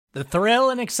The thrill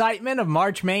and excitement of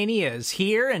March Mania is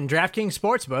here, and DraftKings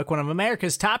Sportsbook, one of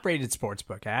America's top-rated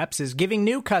sportsbook apps, is giving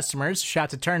new customers a shot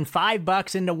to turn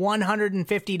 $5 into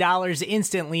 $150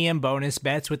 instantly in bonus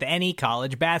bets with any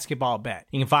college basketball bet.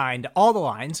 You can find all the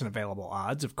lines and available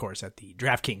odds, of course, at the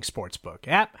DraftKings Sportsbook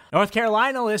app. North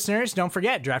Carolina listeners, don't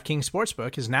forget, DraftKings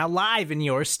Sportsbook is now live in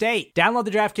your state. Download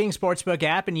the DraftKings Sportsbook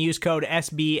app and use code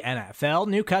SBNFL.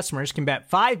 New customers can bet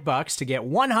 $5 to get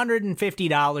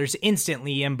 $150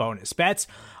 instantly in bonus bets,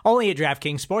 only at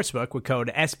DraftKings Sportsbook with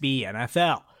code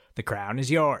SBNFL. The crown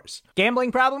is yours.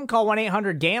 Gambling problem? Call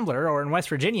 1-800-GAMBLER, or in West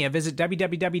Virginia, visit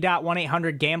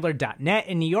www.1800gambler.net.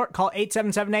 In New York, call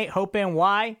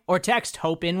 877-8-HOPE-NY or text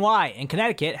HOPE-NY. In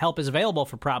Connecticut, help is available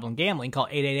for problem gambling. Call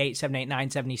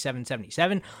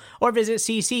 888-789-7777 or visit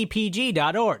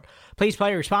ccpg.org. Please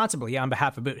play responsibly on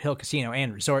behalf of Boot Hill Casino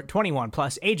and Resort. 21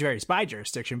 plus, age varies by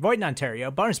jurisdiction. Void in Ontario.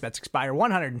 Bonus bets expire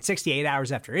 168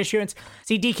 hours after issuance.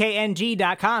 See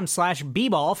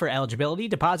dkng.com/bball for eligibility,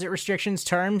 deposit restrictions,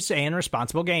 terms, and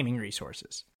responsible gaming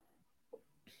resources.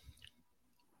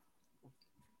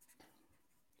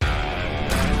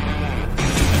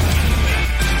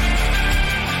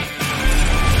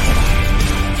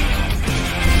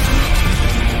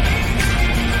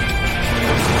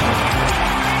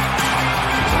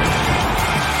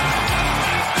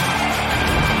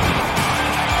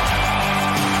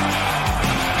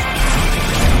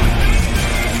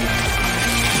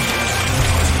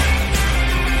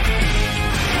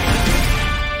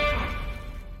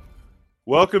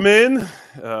 Welcome in,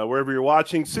 wherever you're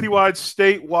watching, citywide,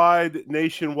 statewide,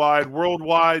 nationwide,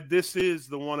 worldwide. This is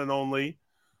the one and only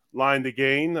Line to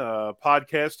Gain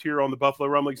podcast here on the Buffalo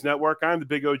Rumblings Network. I'm the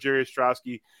Big O, Jerry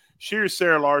Ostrowski. Shere's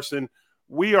Sarah Larson.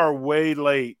 We are way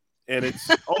late, and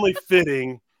it's only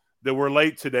fitting that we're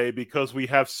late today because we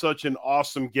have such an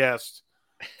awesome guest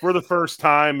for the first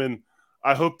time, and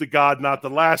I hope to God not the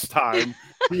last time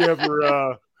he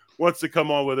ever wants to come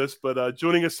on with us. But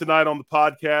joining us tonight on the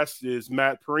podcast is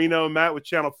Matt Parino. Matt with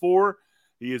Channel 4.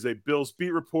 He is a Bills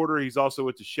beat reporter. He's also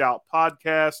with the Shout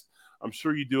podcast. I'm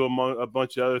sure you do a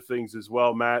bunch of other things as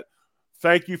well, Matt.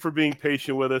 Thank you for being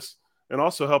patient with us and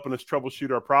also helping us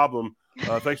troubleshoot our problem.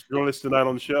 Thanks for joining us tonight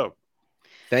on the show.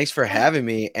 Thanks for having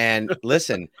me. And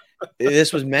listen,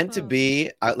 this was meant to be,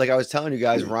 like I was telling you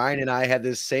guys, Ryan and I had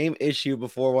this same issue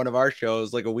before one of our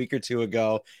shows like a week or two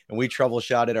ago, and we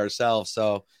troubleshot it ourselves.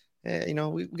 So, we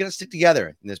got to stick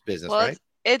together in this business, right?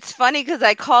 It's funny because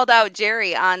I called out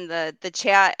Jerry on the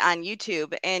chat on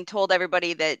YouTube and told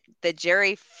everybody that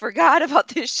Jerry forgot about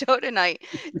this show tonight,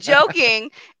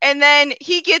 joking. And then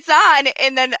he gets on,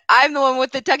 and then I'm the one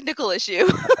with the technical issue.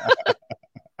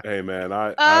 Hey, man,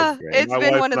 it's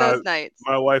been one of those nights.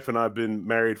 My wife and I have been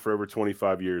married for over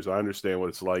 25 years. I understand what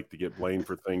it's like to get blamed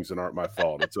for things that aren't my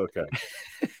fault. It's okay.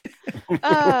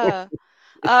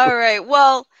 All right.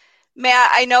 Well,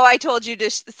 Matt, I know I told you to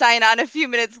sign on a few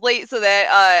minutes late so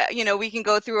that, we can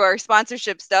go through our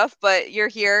sponsorship stuff, but you're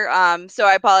here. So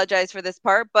I apologize for this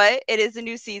part, but it is a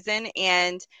new season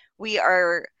and we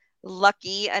are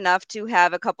lucky enough to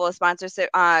have a couple of sponsors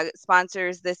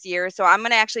this year. So I'm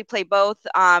going to actually play both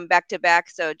back to back.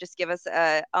 So just give us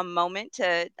a moment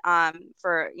to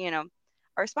for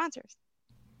our sponsors.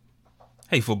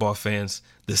 Hey, football fans,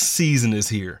 the season is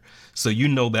here. So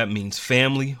that means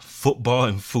family, football,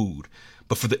 and food.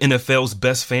 But for the NFL's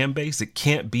best fan base, it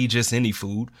can't be just any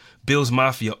food. Bills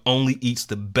Mafia only eats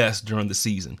the best during the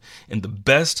season. And the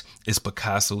best is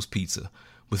Picasso's Pizza.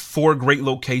 With 4 great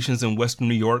locations in Western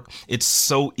New York, it's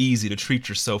so easy to treat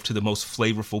yourself to the most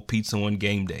flavorful pizza on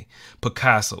game day.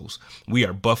 Picasso's. We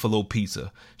are Buffalo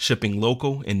Pizza, shipping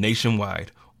local and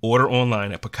nationwide. Order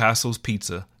online at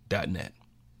picassospizza.net.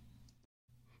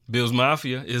 Bills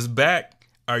Mafia is back.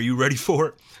 Are you ready for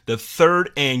it? The 3rd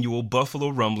annual Buffalo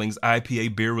Rumblings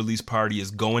IPA beer release party is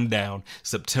going down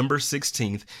September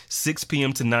 16th, 6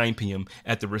 p.m. to 9 p.m.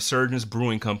 at the Resurgence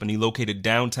Brewing Company located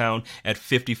downtown at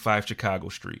 55 Chicago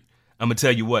Street. I'm going to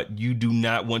tell you what, you do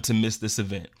not want to miss this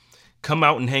event. Come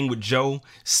out and hang with Joe,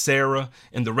 Sarah,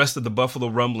 and the rest of the Buffalo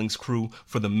Rumblings crew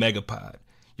for the Megapod.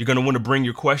 You're going to want to bring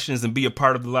your questions and be a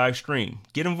part of the live stream.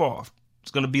 Get involved.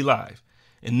 It's going to be live.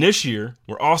 And this year,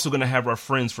 we're also going to have our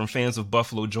friends from Fans of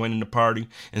Buffalo joining the party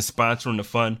and sponsoring the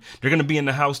fun. They're going to be in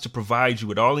the house to provide you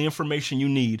with all the information you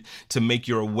need to make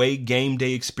your away game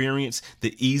day experience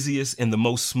the easiest and the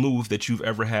most smooth that you've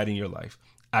ever had in your life.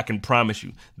 I can promise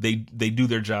you, they do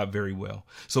their job very well.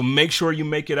 So make sure you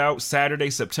make it out Saturday,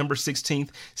 September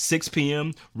 16th, 6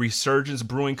 p.m., Resurgence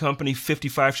Brewing Company,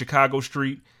 55 Chicago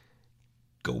Street.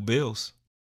 Go Bills.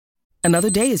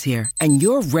 Another day is here, and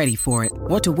you're ready for it.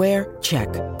 What to wear? Check.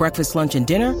 Breakfast, lunch, and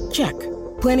dinner? Check.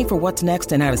 Planning for what's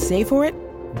next and how to save for it?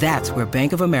 That's where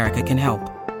Bank of America can help.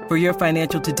 For your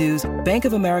financial to-dos, Bank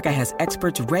of America has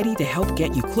experts ready to help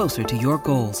get you closer to your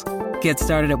goals. Get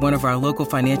started at one of our local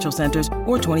financial centers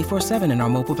or 24/7 in our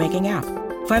mobile banking app.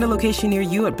 Find a location near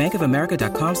you at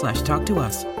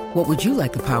bankofamerica.com/talktous. What would you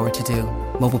like the power to do?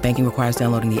 Mobile banking requires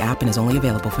downloading the app and is only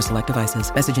available for select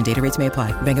devices. Message and data rates may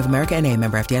apply. Bank of America N.A.,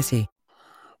 member FDIC.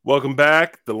 Welcome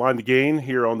back. The Line to Gain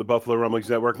here on the Buffalo Rumblings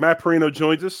Network. Matt Parino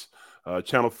joins us,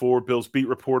 Channel 4, Bills beat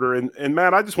reporter. And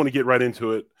Matt, I just want to get right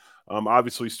into it.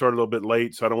 Obviously, started a little bit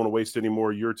late, so I don't want to waste any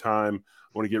more of your time.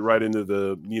 I want to get right into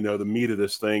the meat of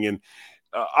this thing. And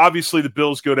obviously, the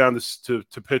Bills go down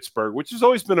to Pittsburgh, which has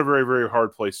always been a very, very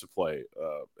hard place to play.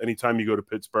 Anytime you go to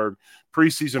Pittsburgh,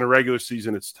 preseason or regular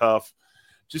season, it's tough.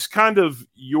 Just kind of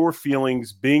your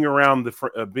feelings being around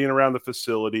the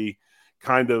facility,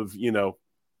 kind of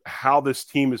how this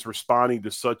team is responding to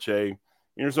such a.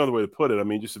 There's no other way to put it. I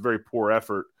mean, just a very poor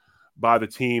effort by the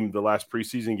team the last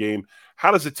preseason game. How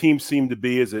does the team seem to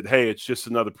be? Is it, hey, it's just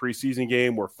another preseason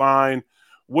game, we're fine?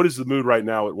 What is the mood right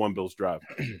now at One Bills Drive?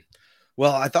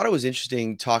 Well, I thought it was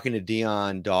interesting talking to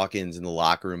Dion Dawkins in the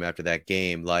locker room after that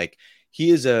game. Like, he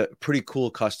is a pretty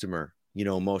cool customer,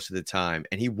 most of the time.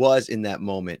 And he was in that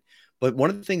moment. But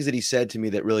one of the things that he said to me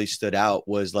that really stood out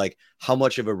was like how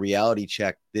much of a reality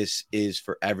check this is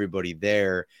for everybody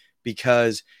there,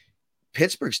 because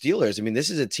Pittsburgh Steelers, I mean, this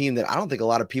is a team that I don't think a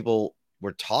lot of people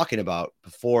were talking about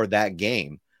before that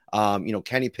game.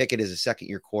 Kenny Pickett is a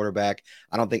second-year quarterback.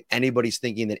 I don't think anybody's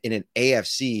thinking that in an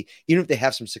AFC, even if they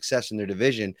have some success in their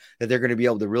division, that they're going to be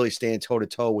able to really stand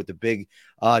toe-to-toe with the big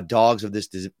dogs of this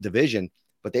division.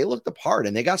 But they looked the part,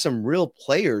 and they got some real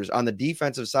players on the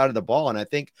defensive side of the ball. And I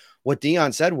think what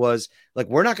Dion said was, like,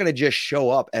 we're not going to just show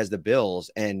up as the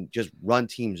Bills and just run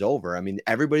teams over. I mean,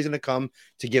 everybody's going to come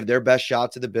to give their best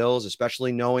shot to the Bills,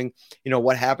 especially knowing,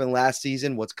 what happened last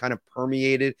season, what's kind of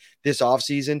permeated this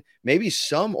offseason. Maybe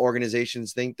some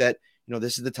organizations think that,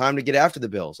 this is the time to get after the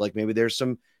Bills. Like, maybe there's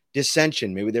some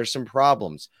dissension, maybe there's some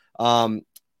problems.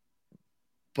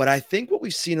 But I think what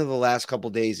we've seen in the last couple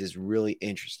of days is really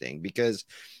interesting, because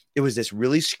it was this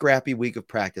really scrappy week of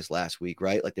practice last week,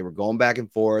 right? Like, they were going back and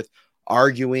forth,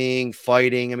 arguing,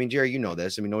 fighting. I mean, Jerry, you know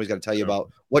this. I mean, nobody's got to tell you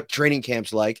about what training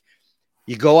camp's like.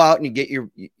 You go out and you get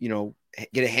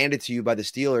get it handed to you by the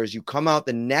Steelers. You come out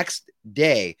the next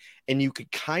day and you could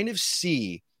kind of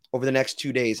see over the next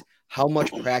 2 days how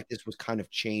much practice was kind of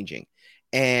changing.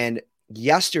 And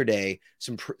yesterday,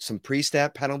 some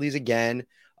pre-snap penalties again.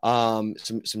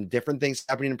 Some different things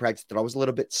happening in practice that I was a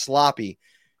little bit sloppy.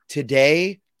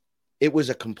 Today, it was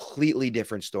a completely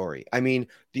different story. I mean,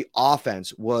 the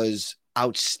offense was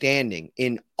outstanding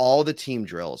in all the team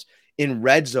drills. In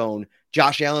red zone,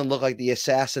 Josh Allen looked like the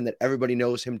assassin that everybody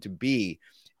knows him to be.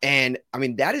 And I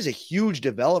mean, that is a huge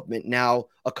development now,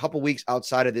 a couple weeks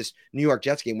outside of this New York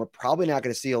Jets game. We're probably not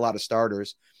going to see a lot of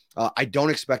starters. I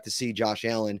don't expect to see Josh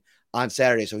Allen on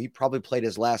Saturday. So he probably played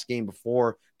his last game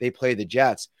before they play the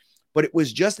Jets. But it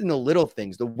was just in the little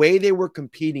things, the way they were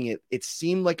competing. It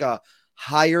seemed like a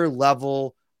higher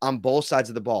level on both sides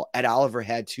of the ball. Ed Oliver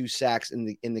had 2 sacks in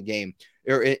the game,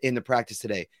 or in the practice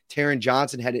today. Taron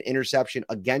Johnson had an interception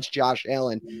against Josh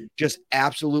Allen, just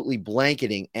absolutely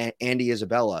blanketing Andy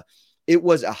Isabella. It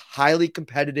was a highly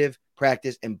competitive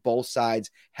practice, and both sides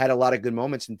had a lot of good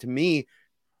moments. And to me,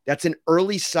 that's an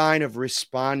early sign of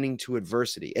responding to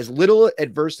adversity. As little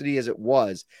adversity as it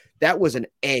was, that was an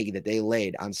egg that they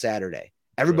laid on Saturday.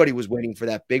 Everybody was waiting for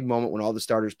that big moment when all the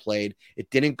starters played.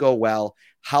 It didn't go well.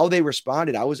 How they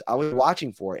responded, I was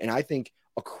watching for it. And I think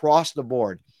across the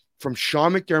board, from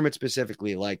Sean McDermott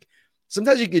specifically, like,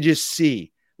 sometimes you could just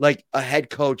see like a head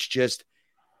coach just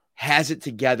has it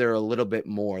together a little bit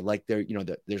more. Like, there's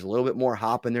a little bit more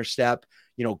hop in their step,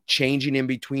 changing in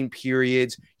between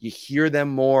periods. You hear them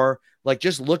more. Like,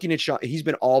 just looking at Sean, he's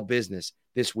been all business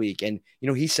this week. And,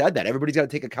 he said that everybody's got to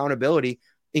take accountability,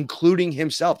 including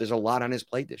himself. There's a lot on his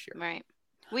plate this year. Right.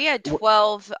 We had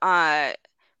 12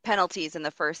 penalties in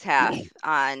the first half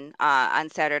on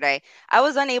Saturday. I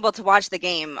was unable to watch the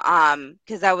game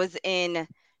because I was in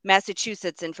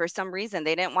Massachusetts, and for some reason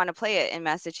they didn't want to play it in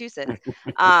Massachusetts.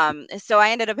 So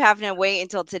I ended up having to wait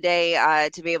until today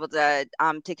to be able to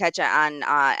catch it on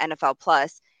NFL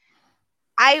Plus.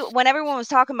 When everyone was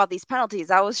talking about these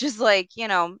penalties, I was just like,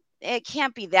 it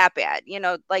can't be that bad,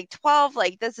 like 12,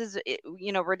 like this is,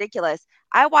 ridiculous.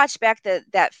 I watched back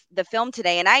the film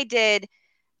today, and I did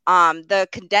the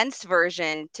condensed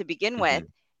version to begin with,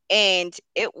 and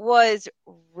it was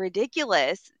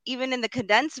ridiculous. Even in the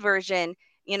condensed version,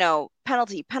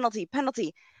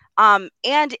 penalty.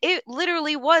 And it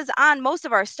literally was on most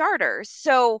of our starters.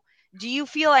 So do you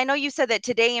feel, I know you said that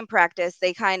today in practice,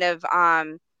 they kind of,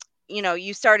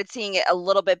 you started seeing it a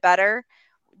little bit better.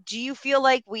 Do you feel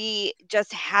like we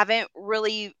just haven't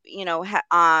really,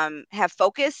 have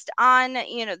focused on,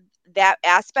 that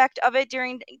aspect of it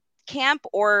during camp,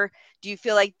 or do you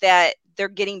feel like that they're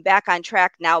getting back on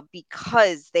track now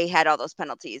because they had all those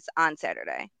penalties on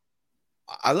Saturday?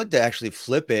 I'd like to actually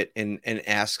flip it and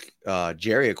ask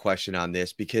Jerry a question on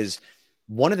this, because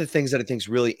one of the things that I think is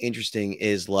really interesting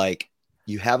is, like,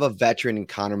 you have a veteran in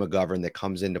Connor McGovern that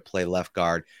comes in to play left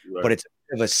guard, Right. but it's a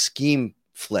bit of a scheme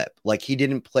flip. Like, he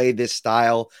didn't play this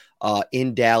style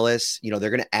in Dallas. They're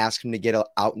going to ask him to get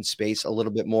out in space a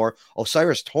little bit more.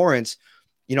 Osiris Torrance,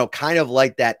 kind of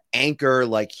like that anchor,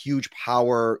 like huge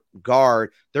power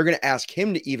guard, they're going to ask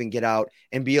him to even get out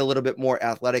and be a little bit more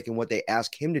athletic in what they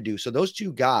ask him to do. So those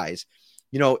two guys,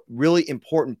 really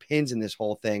important pins in this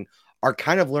whole thing, are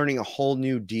kind of learning a whole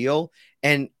new deal.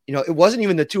 And, it wasn't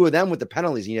even the two of them with the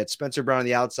penalties. You had Spencer Brown on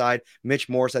the outside. Mitch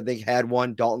Morse, I think, had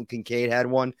one. Dalton Kincaid had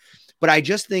one. But I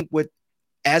just think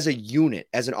as a unit,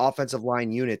 as an offensive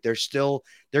line unit,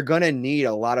 they're going to need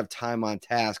a lot of time on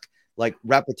task, like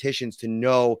repetitions, to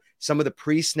know some of the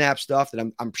pre-snap stuff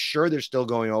that I'm sure they're still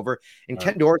going over. And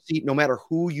Ken Dorsey, no matter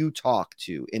who you talk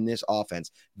to in this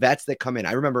offense, vets that come in.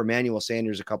 I remember Emmanuel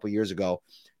Sanders a couple years ago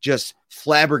just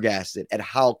flabbergasted at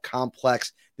how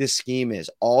complex this scheme is.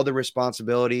 All the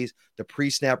responsibilities, the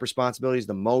pre-snap responsibilities,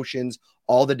 the motions,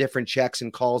 all the different checks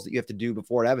and calls that you have to do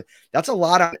before it happens. That's a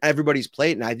lot on everybody's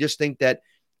plate. And I just think that,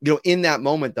 in that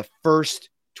moment, the first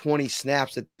 20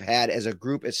 snaps that they've had as a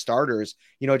group, as starters,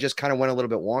 it just kind of went a little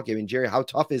bit wonky. I mean, Jerry, how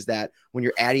tough is that when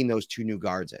you're adding those two new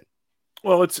guards in?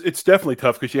 Well, it's definitely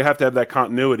tough because you have to have that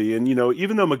continuity. And,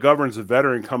 even though McGovern's a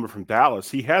veteran coming from Dallas,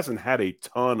 he hasn't had a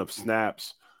ton of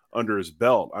snaps under his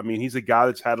belt. I mean, he's a guy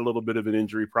that's had a little bit of an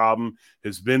injury problem,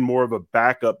 has been more of a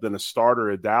backup than a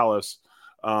starter at Dallas.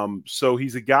 So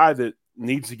he's a guy that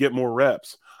needs to get more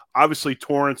reps. Obviously,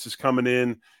 Torrance is coming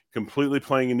in, completely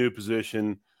playing a new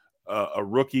position, a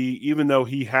rookie, even though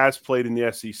he has played in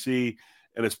the SEC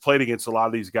and has played against a lot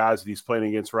of these guys that he's playing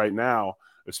against right now,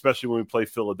 especially when we play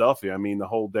Philadelphia. I mean, the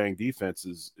whole dang defense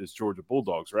is Georgia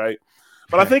Bulldogs, right?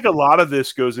 But I think a lot of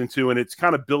this goes into, and it's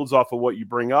kind of builds off of what you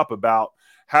bring up about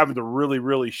having to really,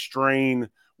 really strain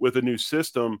with a new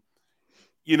system.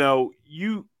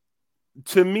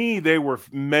 To me, they were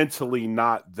mentally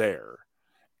not there.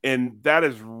 And that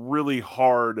is really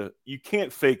hard. You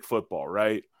can't fake football,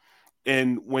 right?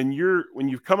 And when you're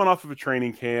coming off of a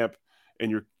training camp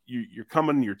and you're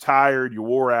coming, you're tired, you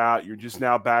wore out, you're just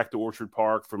now back to Orchard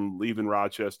Park from leaving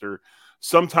Rochester,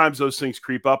 sometimes those things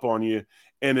creep up on you.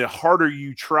 And the harder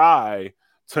you try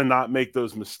to not make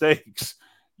those mistakes,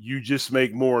 you just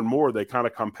make more and more. They kind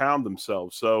of compound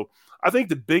themselves. So I think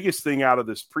the biggest thing out of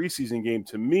this preseason game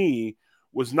to me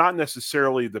was not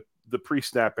necessarily the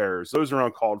pre-snap errors. Those are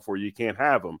uncalled for. You can't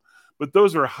have them. But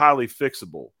those are highly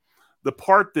fixable. The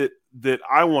part that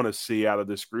I want to see out of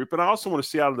this group, and I also want to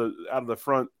see out of the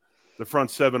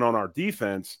front seven on our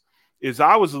defense, is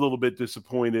I was a little bit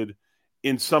disappointed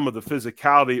in some of the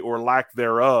physicality or lack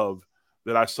thereof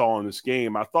that I saw in this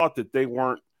game. I thought that they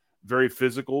weren't very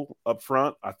physical up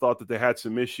front. I thought that they had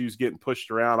some issues getting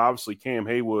pushed around. Obviously, Cam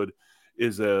Haywood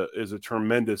is a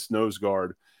tremendous nose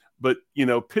guard. But,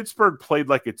 Pittsburgh played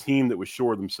like a team that was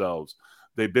sure of themselves.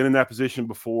 They've been in that position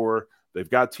before. They've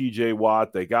got TJ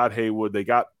Watt. They got Haywood. They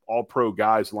got all-pro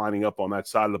guys lining up on that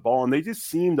side of the ball. And they just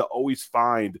seem to always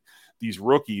find these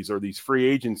rookies or these free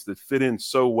agents that fit in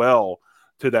so well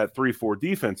to that 3-4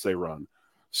 defense they run.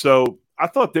 So I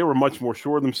thought they were much more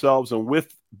sure of themselves. And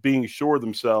with being sure of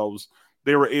themselves,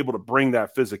 they were able to bring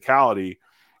that physicality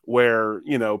where,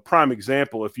 prime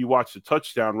example, if you watch the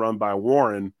touchdown run by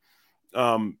Warren,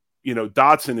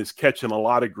 Dotson is catching a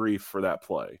lot of grief for that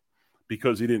play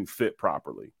because he didn't fit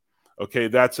properly. Okay,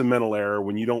 that's a mental error.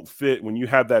 When you don't fit, when you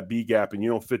have that B gap and you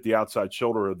don't fit the outside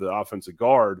shoulder of the offensive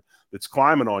guard that's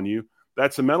climbing on you,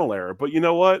 that's a mental error. But you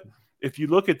know what? If you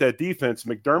look at that defense,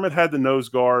 McDermott had the nose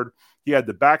guard. He had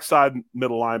the backside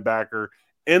middle linebacker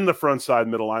and the front side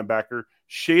middle linebacker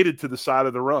shaded to the side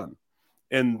of the run.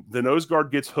 And the nose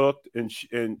guard gets hooked and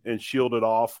shielded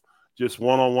off just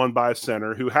one-on-one by a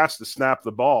center who has to snap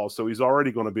the ball, so he's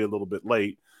already going to be a little bit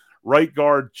late. Right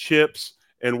guard chips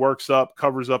and works up,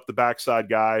 covers up the backside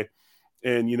guy,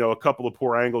 and, a couple of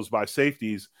poor angles by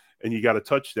safeties, and you got a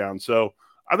touchdown. So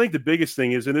I think the biggest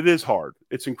thing is, and it is hard,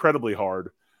 it's incredibly hard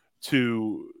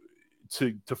to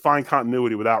find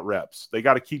continuity without reps. They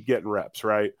got to keep getting reps,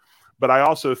 right? But I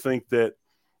also think that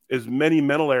as many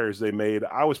mental errors they made,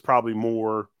 I was probably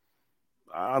more,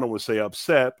 I don't want to say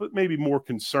upset, but maybe more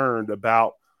concerned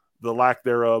about the lack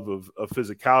thereof of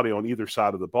physicality on either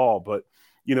side of the ball. But,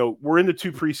 we're into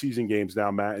 2 preseason games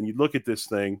now, Matt, and you look at this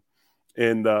thing,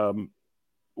 And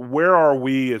where are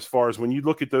we as far as when you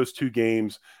look at those two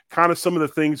games, kind of some of the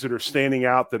things that are standing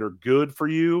out that are good for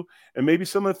you, and maybe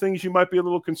some of the things you might be a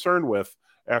little concerned with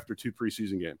after two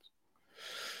preseason games?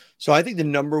 So I think the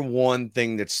number one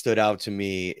thing that stood out to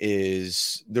me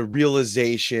is the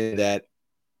realization that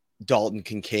Dalton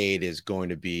Kincaid is going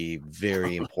to be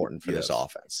very important for Yes. this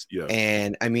offense. Yes.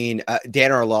 And I mean,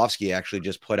 Dan Orlovsky actually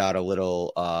just put out a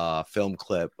little film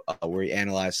clip where he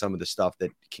analyzed some of the stuff that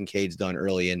Kincaid's done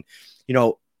early. And, you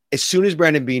know, as soon as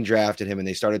Brandon Beane drafted him and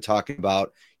they started talking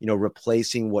about, you know,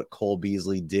 replacing what Cole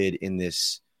Beasley did in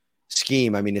this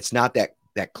scheme, I mean, it's not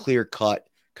that clear cut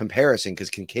comparison because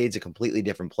Kincaid's a completely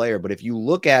different player. But if you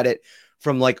look at it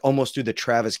from like almost through the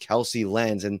Travis Kelce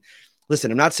lens, and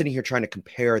listen, I'm not sitting here trying to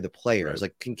compare the players. Right.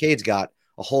 Like Kincaid's got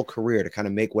a whole career to kind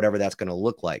of make whatever that's going to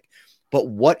look like. But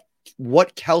what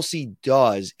Kelce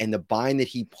does and the bind that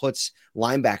he puts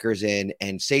linebackers in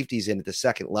and safeties in at the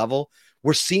second level,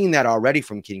 we're seeing that already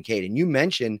from Kincaid. And you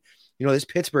mentioned, you know, this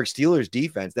Pittsburgh Steelers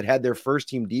defense that had their first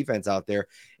team defense out there,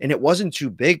 and it wasn't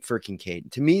too big for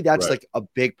Kincaid. To me, that's like a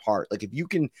big part. Like if you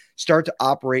can start to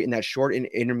operate in that short and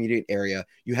intermediate area,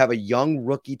 you have a young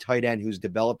rookie tight end who's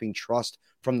developing trust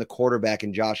from the quarterback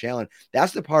and Josh Allen.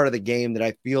 That's the part of the game that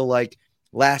I feel like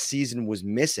last season was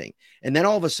missing. And then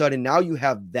all of a sudden, now you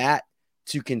have that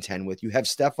to contend with. You have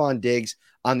Stephon Diggs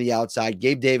on the outside,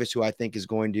 Gabe Davis, who I think is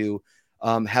going to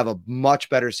have a much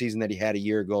better season than he had a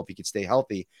year ago if he could stay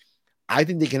healthy. I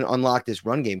think they can unlock this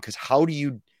run game because how do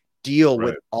you deal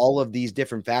with all of these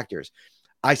different factors?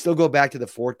 I still go back to the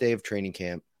fourth day of training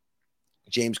camp.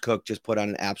 James Cook just put on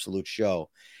an absolute show.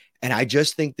 And I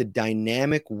just think the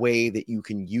dynamic way that you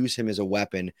can use him as a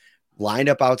weapon, lined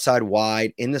up outside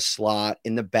wide, in the slot,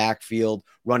 in the backfield,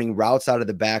 running routes out of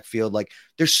the backfield. Like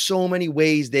there's so many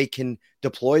ways they can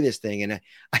deploy this thing. And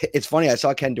it's funny. I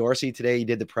saw Ken Dorsey today. He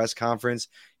did the press conference.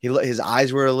 His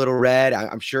eyes were a little red.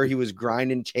 I'm sure he was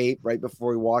grinding tape right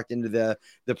before he walked into the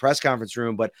press conference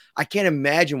room. But I can't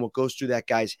imagine what goes through that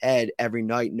guy's head every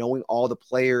night, knowing all the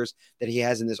players that he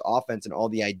has in this offense and all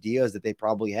the ideas that they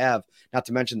probably have, not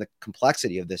to mention the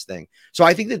complexity of this thing. So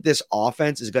I think that this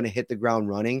offense is going to hit the ground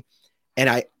running. And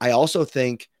I also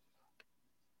think,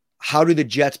 how do the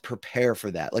Jets prepare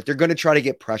for that? Like they're going to try to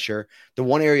get pressure. The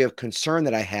one area of concern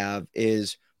that I have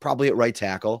is probably at right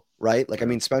tackle, right? Like, I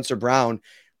mean, Spencer Brown,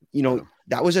 you know,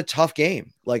 that was a tough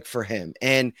game, like for him.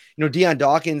 And, you know, Deion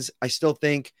Dawkins, I still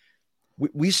think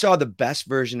we saw the best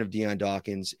version of Deion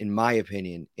Dawkins, in my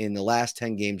opinion, in the last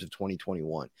 10 games of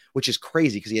 2021, which is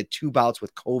crazy because he had 2 bouts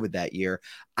with COVID that year.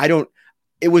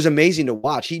 It was amazing to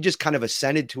watch. He just kind of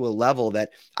ascended to a level that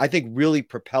I think really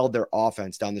propelled their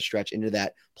offense down the stretch into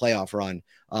that playoff run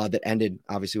that ended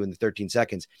obviously within 13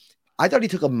 seconds. I thought he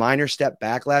took a minor step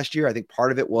back last year. I think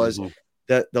part of it was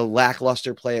the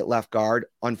lackluster play at left guard.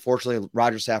 Unfortunately,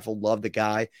 Roger Saffold loved the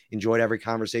guy, enjoyed every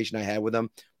conversation I had with him,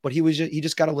 but he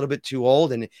just got a little bit too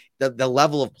old, and the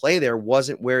level of play there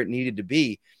wasn't where it needed to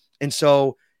be. And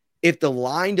so if the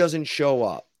line doesn't show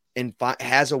up and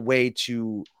has a way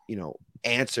to, you know,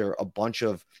 answer a bunch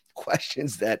of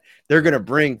questions that they're going to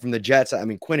bring from the Jets. I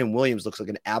mean, Quinnen Williams looks like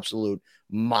an absolute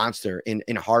monster in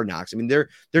Hard Knocks. I mean,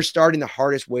 they're starting the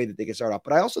hardest way that they can start off.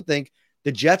 But I also think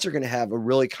the Jets are going to have a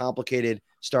really complicated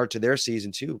start to their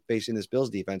season too, facing this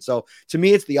Bills defense. So to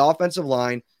me, it's the offensive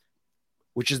line,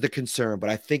 which is the concern.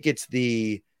 But I think it's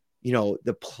the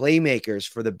playmakers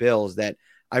for the Bills that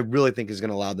I really think is going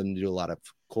to allow them to do a lot of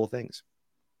cool things.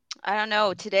 I don't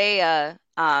know. Today,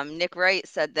 Nick Wright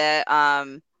said that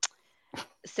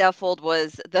Saffold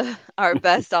was our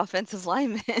best offensive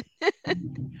lineman.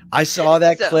 I saw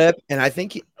that clip, and I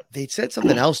think they said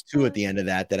something else too at the end of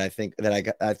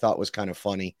that I thought was kind of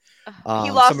funny.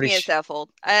 He lost me at Saffold.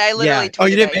 I literally tweeted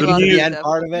you didn't that. the end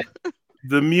part of it?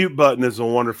 The mute button is a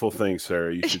wonderful thing,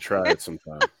 Sarah. You should try it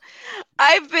sometime.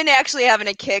 I've been actually having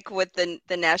a kick with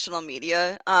the national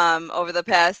media over the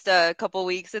past couple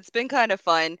weeks. It's been kind of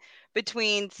fun,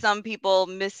 between some people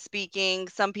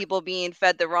misspeaking, some people being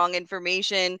fed the wrong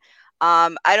information.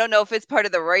 I don't know if it's part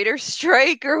of the writer's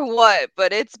strike or what,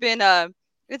 but it's been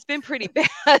pretty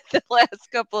bad the last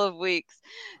couple of weeks.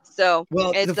 So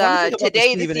it's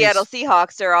today the Seattle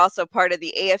Seahawks are also part of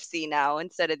the AFC now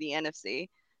instead of the NFC.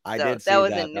 I did see that.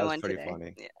 Was that. a new that was one pretty today.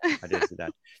 Funny. Yeah. I did see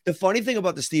that. The funny thing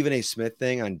about the Stephen A. Smith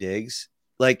thing on Diggs,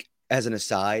 like as an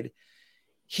aside,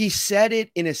 he said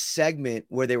it in a segment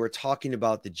where they were talking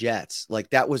about the Jets. Like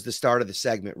that was the start of the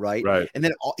segment, right? Right. And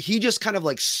then he just kind of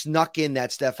like snuck in that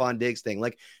Stephon Diggs thing.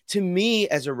 Like to me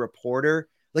as a reporter,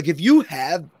 like if you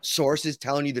have sources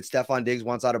telling you that Stephon Diggs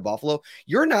wants out of Buffalo,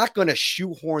 you're not going to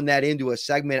shoehorn that into a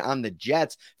segment on the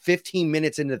Jets 15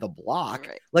 minutes into the block.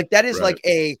 Right. Like that is like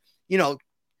a,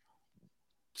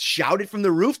 shout it from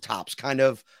the rooftops kind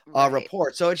of Right.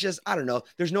 report. So it's just, I don't know.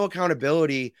 There's no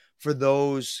accountability for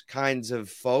those kinds of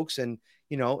folks. And,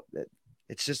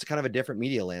 it's just kind of a different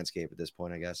media landscape at this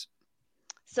point, I guess.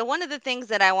 So one of the things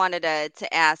that I wanted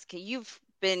to ask, you've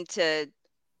been to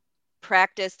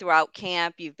practice throughout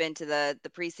camp, you've been to the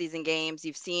preseason games,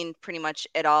 you've seen pretty much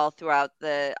it all throughout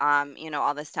the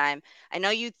all this time. I know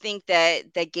you think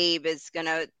that Gabe is going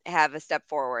to have a step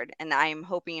forward, and I'm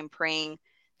hoping and praying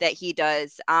that he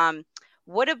does.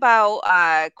 What about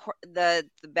the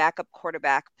backup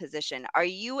quarterback position? Are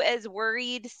you as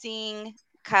worried seeing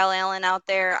Kyle Allen out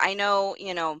there? I know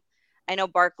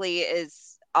Barkley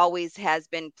is always has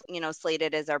been,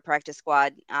 slated as our practice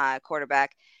squad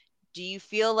quarterback. Do you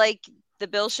feel like the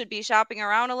Bills should be shopping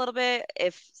around a little bit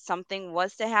if something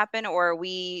was to happen, or are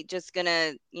we just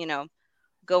gonna,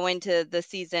 go into the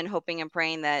season hoping and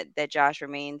praying that Josh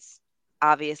remains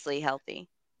obviously healthy?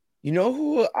 You know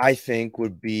who I think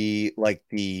would be like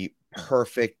the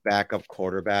perfect backup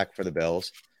quarterback for the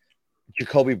Bills?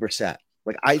 Jacoby Brissett.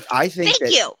 Like I think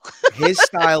Thank you. his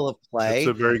style of play.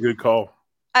 That's a very good call.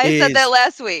 I said that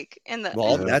last week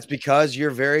That's because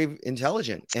you're very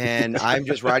intelligent, and I'm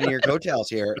just riding your coattails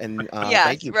here. And yes,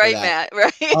 thank you, right, for that.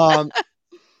 Matt, right.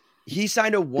 He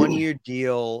signed a 1-year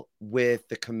deal with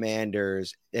the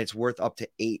Commanders. It's worth up to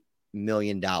 $8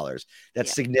 million.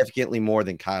 That's significantly more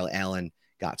than Kyle Allen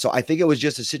got. So I think it was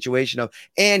just a situation of,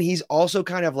 and he's also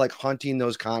kind of like hunting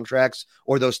those contracts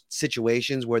or those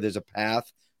situations where there's a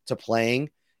path to playing.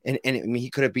 And I mean,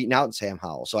 he could have beaten out Sam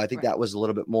Howell. So I think that was a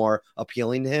little bit more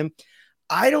appealing to him.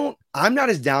 I'm not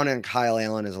as down on Kyle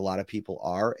Allen as a lot of people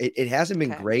are. It hasn't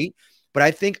been great, but I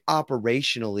think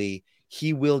operationally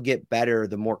he will get better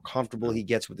the more comfortable he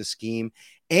gets with the scheme.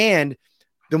 And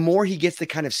the more he gets to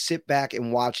kind of sit back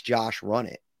and watch Josh run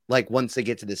it. Like once they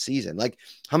get to the season, like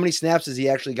how many snaps has he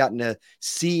actually gotten to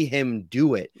see him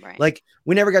do it? Right. Like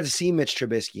we never got to see Mitch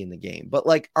Trubisky in the game, but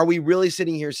like, are we really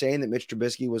sitting here saying that Mitch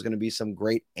Trubisky was going to be some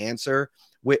great answer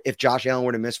if Josh Allen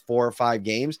were to miss 4 or 5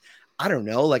 games? I don't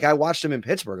know. Like I watched him in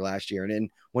Pittsburgh last year, and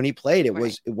when he played, it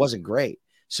wasn't great.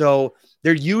 So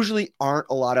there usually aren't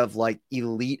a lot of like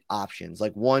elite options,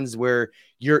 like ones where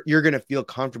you're going to feel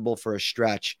comfortable for a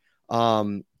stretch.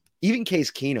 Even Case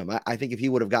Keenum, I think if he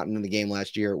would have gotten in the game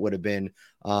last year, it would have been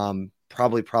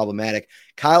probably problematic.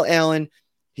 Kyle Allen,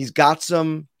 he's got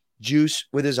some juice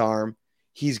with his arm.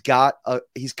 He's kind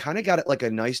of got it like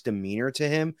a nice demeanor to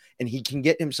him, and he can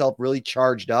get himself really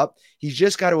charged up. He's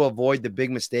just got to avoid the big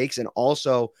mistakes. And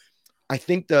also I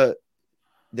think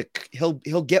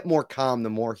he'll get more calm the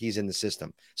more he's in the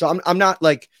system. So I'm not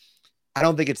like, I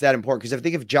don't think it's that important, because I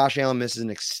think if Josh Allen misses an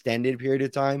extended period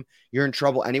of time, you're in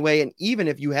trouble anyway. And even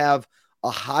if you have a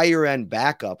higher end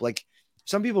backup, like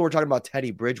some people were talking about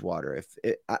Teddy Bridgewater.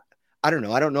 I don't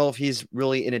know. I don't know if he's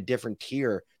really in a different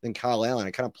tier than Kyle Allen.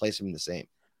 I kind of place him in the same.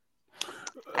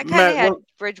 I kind of had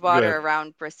Bridgewater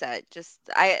around Brissett.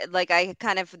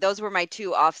 Those were my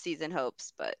 2 off-season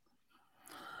hopes, but.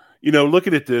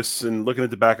 Looking at this and looking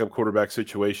at the backup quarterback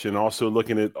situation, also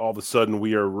looking at all of a sudden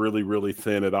we are really, really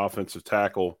thin at offensive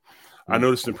tackle. I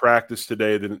noticed in practice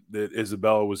today that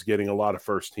Isabella was getting a lot of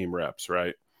first-team reps,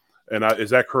 right? And is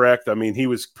that correct? I mean,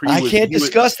 I can't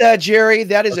discuss that, Jerry.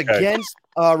 That is against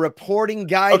reporting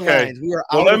guidelines.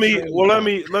 Okay.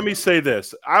 Let me say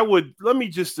this. Let me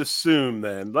just assume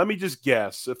then. Let me just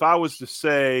guess. If I was to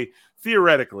say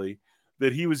theoretically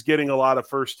that he was getting a lot of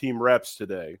first-team reps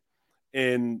today,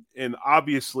 and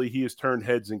obviously he has turned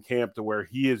heads in camp to where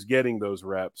he is getting those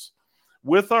reps.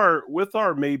 With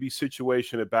our maybe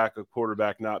situation at backup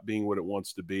quarterback not being what it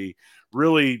wants to be,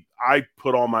 really I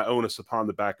put all my onus upon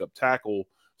the backup tackle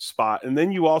spot. And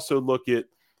then you also look at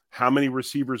how many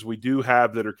receivers we do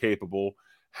have that are capable,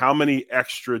 how many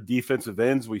extra defensive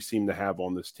ends we seem to have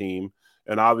on this team.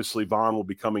 And obviously Vaughn will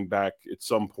be coming back at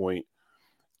some point.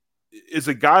 Is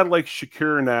a guy like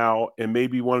Shakir now, and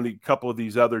maybe couple of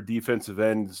these other defensive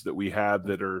ends that we have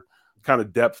that are kind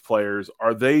of depth players,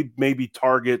 are they maybe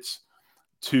targets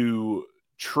to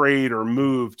trade or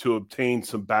move to obtain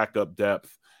some backup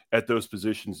depth at those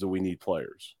positions that we need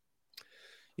players?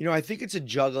 I think it's a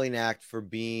juggling act for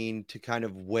Bean to kind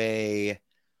of weigh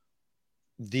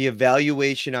the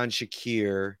evaluation on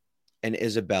Shakir and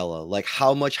Isabella. Like,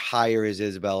 how much higher is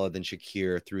Isabella than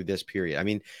Shakir through this period? I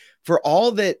mean, for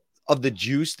all that of the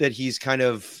juice that he's kind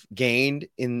of gained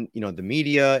in, the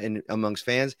media and amongst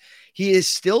fans, he has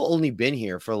still only been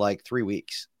here for like 3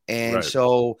 weeks. And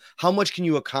so how much can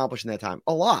you accomplish in that time?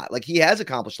 A lot. Like, he has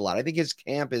accomplished a lot. I think his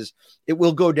camp it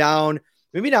will go down,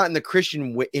 maybe not in the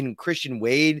Christian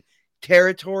Wade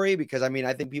territory, because I mean,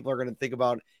 I think people are going to think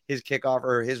about his kickoff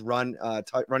or his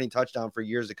running touchdown for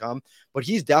years to come, but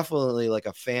he's definitely like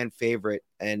a fan favorite.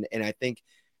 And I think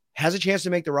has a chance to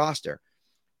make the roster.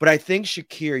 But I think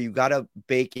Shakir, you got to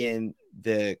bake in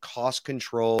the cost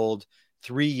controlled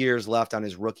 3 years left on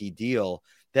his rookie deal,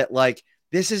 that like,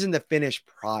 this isn't the finished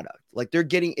product. Like, they're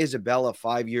getting Isabella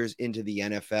 5 years into the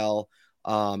NFL.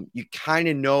 You kind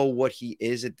of know what he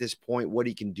is at this point, what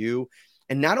he can do.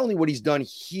 And not only what he's done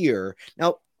here.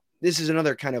 Now, this is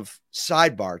another kind of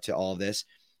sidebar to all this.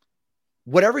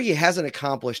 Whatever he hasn't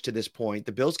accomplished to this point,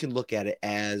 the Bills can look at it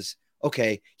as,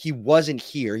 okay, he wasn't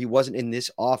here. He wasn't in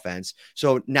this offense.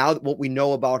 So now what we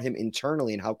know about him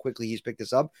internally and how quickly he's picked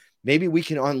this up, maybe we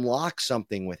can unlock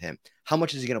something with him. How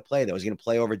much is he going to play, though? Is he going to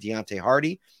play over Deontay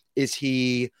Hardy? Is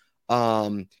he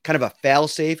kind of a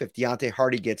fail-safe if Deontay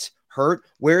Hardy gets hurt?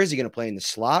 Where is he going to play, in the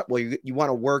slot? Well, you want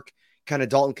to work kind of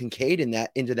Dalton Kincaid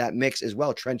into that mix as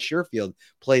well. Trent Sherfield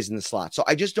plays in the slot. So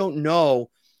I just don't know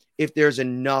if there's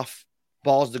enough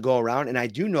balls to go around. And I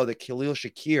do know that Khalil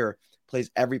Shakir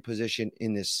plays every position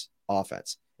in this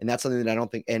offense. And that's something that I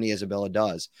don't think Andy Isabella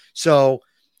does. So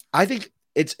I think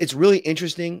it's really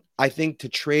interesting. I think to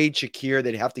trade Shakir,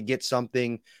 they'd have to get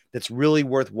something that's really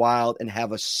worthwhile and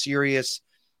have a serious,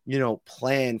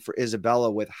 plan for Isabella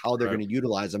with how they're going to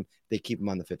utilize him. They keep him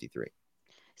on the 53.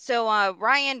 So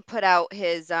Ryan put out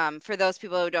his, for those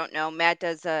people who don't know, Matt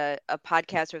does a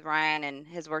podcast with Ryan and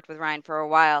has worked with Ryan for a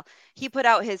while. He put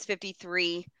out his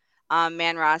 53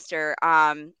 man roster,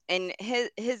 and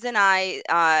his and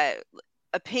I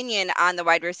opinion on the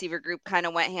wide receiver group kind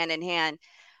of went hand in hand.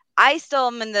 I still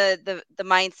am in the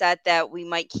mindset that we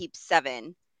might keep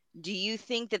 7. Do you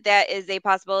think that is a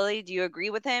possibility? Do you agree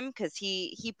with him? Because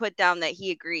he put down that he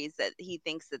agrees that he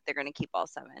thinks that they're going to keep all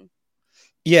 7.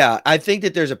 Yeah, I think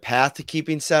that there's a path to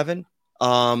keeping 7.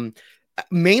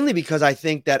 Mainly because I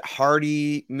think that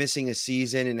Hardy missing a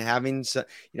season and having,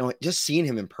 just seeing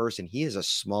him in person, he is a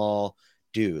small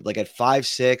dude. Like at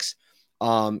 5'6",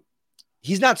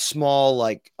 he's not small.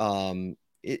 Like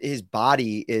his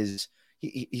body is,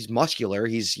 he's muscular.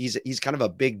 He's kind of a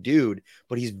big dude,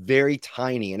 but he's very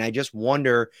tiny. And I just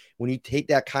wonder, when you take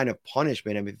that kind of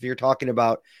punishment, I mean, if you're talking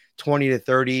about 20 to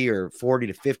 30 or 40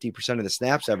 to 50% of the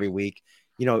snaps every week,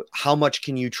 how much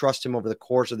can you trust him over the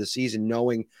course of the season,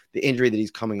 knowing the injury that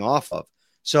he's coming off of?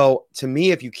 So to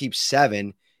me, if you keep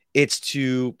 7, it's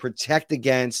to protect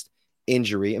against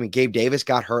injury. I mean, Gabe Davis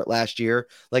got hurt last year.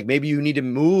 Like, maybe you need to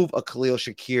move a Khalil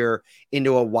Shakir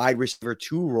into a wide receiver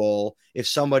 2 role. If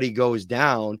somebody goes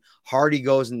down, Hardy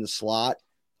goes in the slot.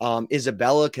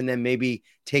 Isabella can then maybe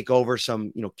take over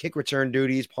some, kick return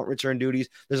duties, punt return duties.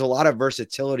 There's a lot of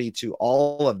versatility to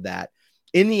all of that.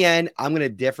 In the end, I'm going to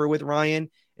differ with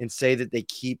Ryan and say that they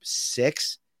keep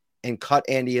 6 and cut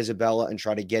Andy Isabella and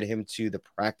try to get him to the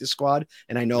practice squad.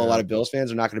 And I know a lot of Bills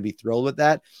fans are not going to be thrilled with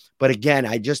that. But again,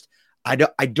 I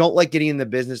don't like getting in the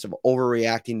business of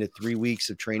overreacting to 3 weeks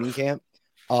of training camp,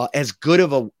 as good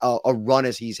of a run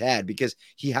as he's had, because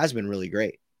he has been really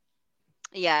great.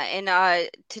 Yeah, and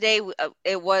today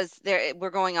it was there. We're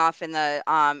going off in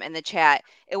the chat.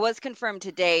 It was confirmed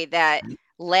today that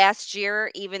last year,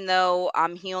 even though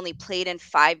he only played in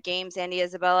 5 games, Andy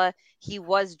Isabella, he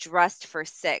was dressed for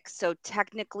 6. So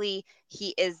technically,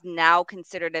 he is now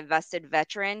considered a vested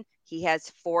veteran. He has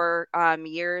 4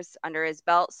 years under his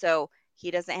belt, so he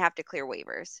doesn't have to clear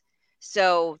waivers.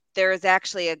 So there is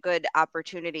actually a good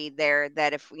opportunity there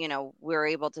that if, we're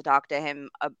able to talk to him,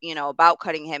 about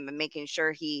cutting him and making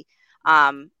sure he,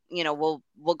 will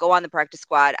go on the practice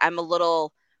squad. I'm a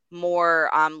little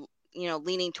more,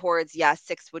 leaning towards,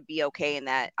 6 would be okay in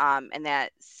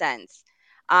that sense.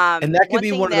 And that could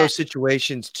be one of those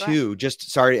situations too.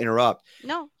 Just sorry to interrupt.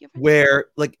 No, you're fine. Where,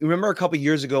 like, remember a couple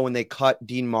years ago when they cut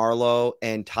Dean Marlowe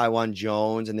and Tywan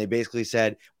Jones, and they basically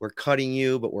said, we're cutting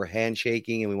you, but we're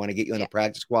handshaking and we want to get you on the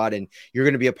practice squad and you're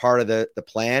going to be a part of the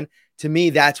plan. To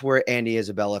me, that's where Andy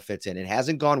Isabella fits in. It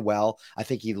hasn't gone well. I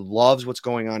think he loves what's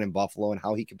going on in Buffalo and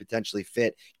how he could potentially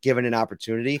fit given an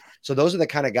opportunity. So those are the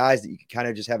kind of guys that you can kind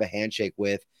of just have a handshake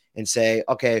with and say,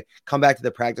 okay, come back to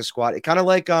the practice squad. It kind of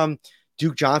like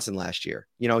Duke Johnson last year.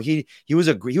 He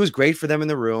was great for them in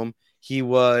the room. He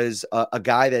was a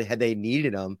guy that, had they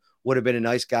needed him, would have been a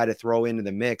nice guy to throw into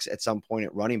the mix at some point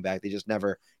at running back. They just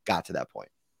never got to that point.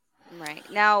 Right.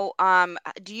 Now,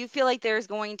 do you feel like there's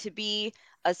going to be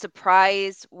a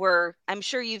surprise where, I'm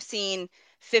sure you've seen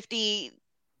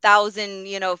 50,000,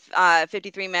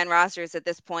 53-man rosters at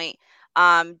this point.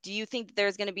 Do you think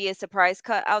there's going to be a surprise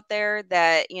cut out there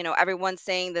that, everyone's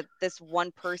saying that this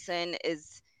one person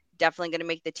is definitely going to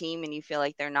make the team and you feel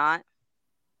like they're not?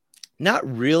 Not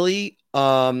really.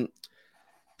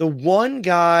 The one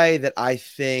guy that I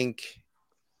think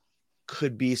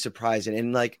could be surprising,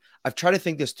 and like I've tried to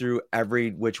think this through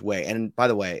every which way. And by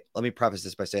the way, let me preface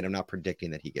this by saying I'm not predicting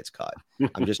that he gets cut.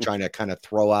 I'm just trying to kind of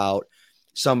throw out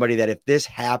somebody that if this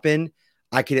happened,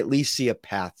 I could at least see a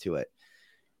path to it.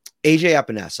 AJ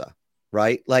Epinesa,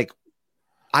 right? Like,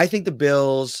 I think the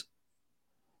Bills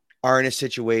are in a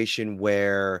situation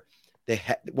where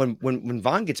when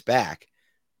Vaughn gets back,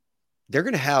 they're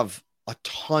going to have a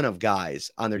ton of guys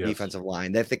on their defensive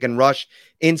line that they can rush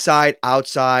inside,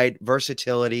 outside,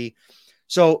 versatility.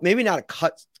 So maybe not a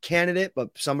cut candidate, but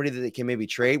somebody that they can maybe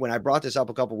trade. When I brought this up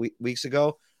a couple weeks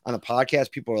ago on the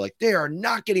podcast, people were like, they are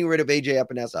not getting rid of AJ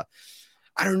Epinesa.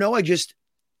 I don't know. It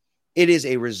is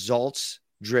a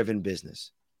results-driven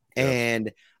business. Yes.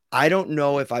 And I don't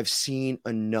know if I've seen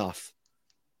enough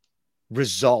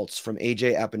results from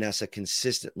AJ Epinesa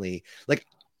consistently. Like,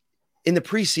 in the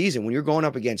preseason, when you're going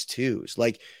up against twos,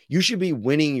 like, you should be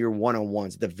winning your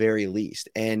one-on-ones at the very least.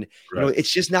 And, you know,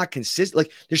 it's just not consistent.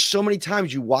 Like, there's so many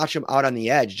times you watch him out on the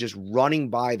edge, just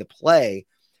running by the play.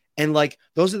 And like,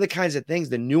 those are the kinds of things,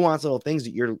 the nuanced little things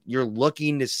that you're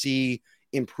looking to see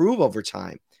improve over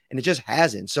time. And it just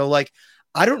hasn't. So like,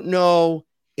 I don't know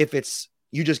if it's,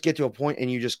 you just get to a point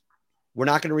and we're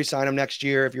not going to re-sign him next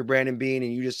year if you're Brandon Beane,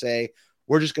 and you just say,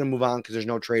 we're just going to move on because there's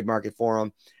no trade market for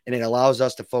him. And it allows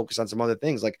us to focus on some other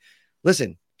things. Like,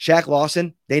 listen, Shaq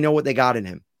Lawson, they know what they got in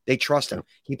him. They trust him.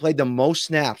 He played the most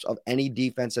snaps of any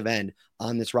defensive end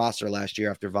on this roster last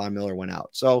year after Von Miller went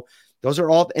out. So those are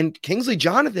all, and Kingsley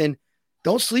Jonathan,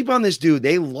 don't sleep on this dude.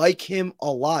 They like him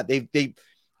a lot.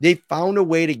 They found a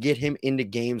way to get him into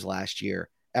games last year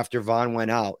after Von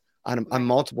went out on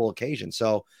multiple occasions.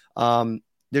 So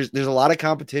there's a lot of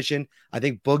competition. I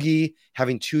think Boogie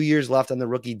having 2 years left on the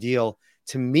rookie deal,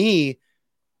 to me,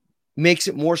 makes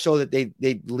it more so that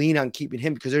they lean on keeping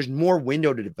him because there's more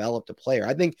window to develop the player.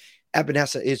 I think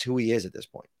Epinesa is who he is at this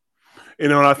point. You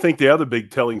know, and I think the other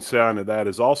big telling sign of that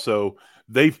is also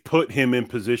they've put him in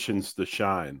positions to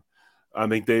shine. I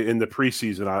think in the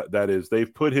preseason,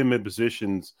 they've put him in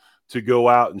positions to go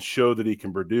out and show that he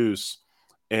can produce.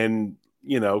 And,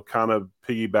 you know, kind of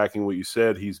piggybacking what you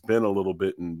said, he's been a little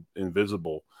bit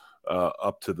invisible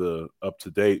up to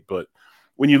date. But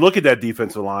when you look at that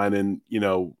defensive line, and, you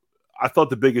know, I thought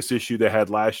the biggest issue they had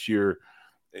last year,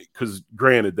 because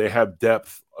granted, they have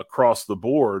depth across the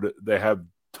board. They have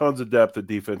tons of depth at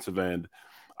defensive end.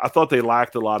 I thought they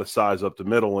lacked a lot of size up the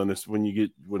middle. And it's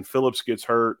when Phillips gets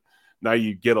hurt, now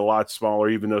you get a lot smaller,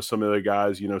 even though some of the other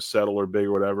guys, you know, settle or big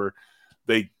or whatever.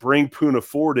 They bring Poona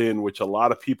Ford in, which a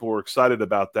lot of people were excited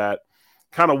about that.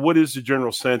 Kind of what is the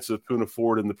general sense of Poona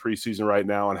Ford in the preseason right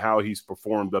now and how he's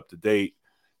performed up to date?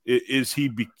 Is he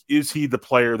the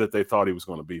player that they thought he was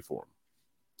going to be for him?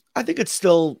 I think it's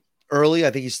still early.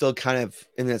 I think he's still kind of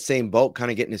in that same boat, kind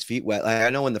of getting his feet wet. I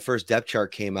know when the first depth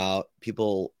chart came out,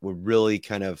 people were really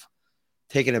kind of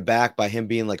taken aback by him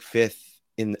being like fifth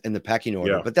in the pecking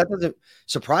order, but that doesn't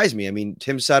surprise me. I mean,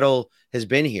 Tim Settle has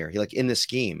been here, he like in the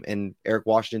scheme, and Eric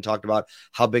Washington talked about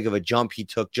how big of a jump he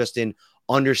took just in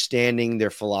understanding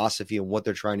their philosophy and what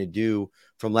they're trying to do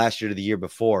from last year to the year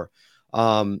before.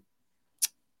 I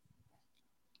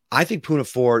think Poona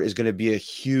Ford is going to be a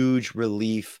huge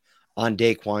relief on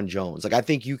Daquan Jones. Like, I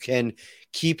think you can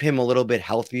keep him a little bit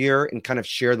healthier and kind of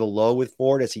share the load with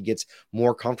Ford as he gets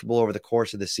more comfortable over the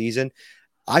course of the season.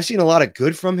 I've seen a lot of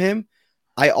good from him.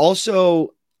 I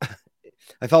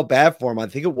felt bad for him. I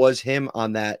think it was him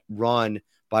on that run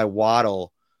by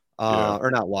Waddle, or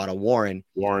not Waddle, Warren.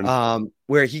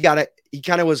 Where he kind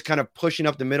of was kind of pushing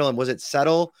up the middle, and was it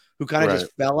Settle who kind of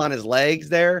just fell on his legs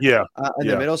there in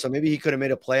the middle? So maybe he could have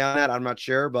made a play on that. I'm not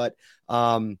sure, but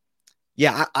I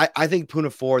think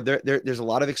Poona Ford, there's a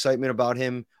lot of excitement about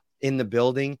him in the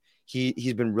building.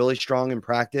 He's been really strong in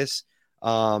practice.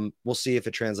 We'll see if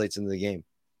it translates into the game.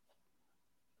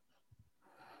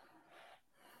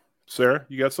 Sarah,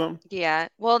 you got something? Yeah.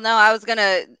 Well, no, I was going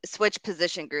to switch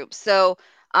position groups. So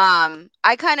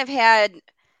I kind of had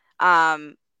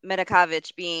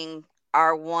Medikovic being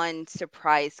our one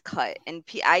surprise cut. And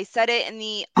I said it in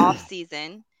the off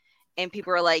season, and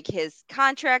people were like, his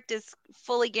contract is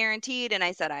fully guaranteed. And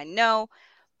I said, I know,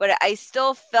 but I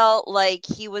still felt like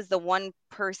he was the one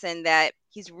person that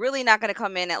he's really not going to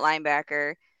come in at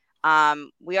linebacker.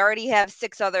 We already have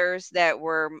 6 others that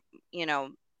we're, you know,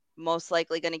 most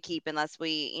likely going to keep unless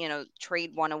we, you know,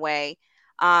 trade one away.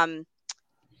 And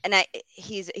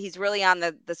he's really on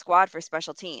the squad for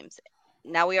special teams.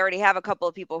 Now we already have a couple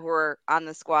of people who are on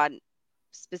the squad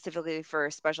specifically for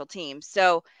special teams.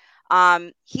 So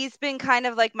he's been kind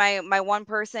of like my one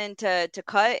person to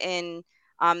cut, and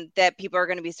that people are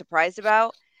going to be surprised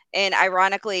about. And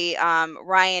ironically,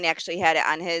 Ryan actually had it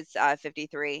on his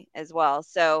 53 as well.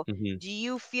 So Mhm. do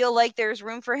you feel like there's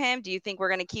room for him? Do you think we're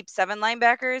going to keep 7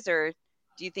 linebackers, or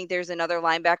do you think there's another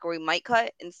linebacker we might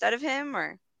cut instead of him?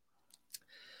 Or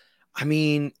I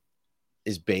mean,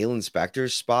 is Balin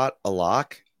Spector's spot a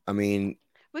lock? I mean,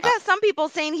 we I, got some people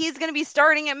saying he's going to be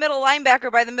starting at middle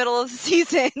linebacker by the middle of the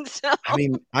season. So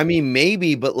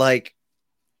maybe, but like,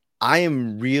 I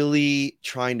am really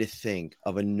trying to think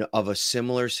of a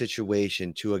similar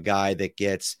situation to a guy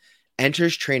that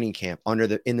enters training camp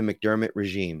in the McDermott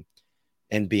regime,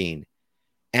 and Bean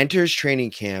enters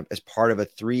training camp as part of a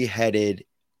 3-headed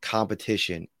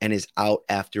competition and is out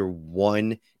after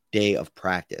 1 day of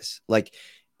practice. Like,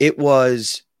 it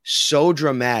was so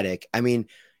dramatic. I mean,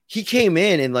 he came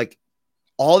in and like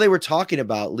all they were talking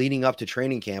about leading up to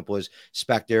training camp was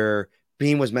Spector.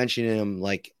 Bean was mentioning him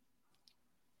like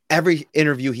every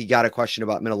interview. He got a question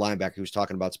about middle linebacker. He was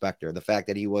talking about Spector, the fact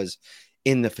that he was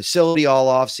in the facility all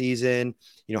off season,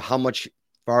 how much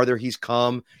farther he's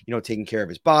come, taking care of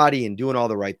his body and doing all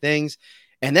the right things.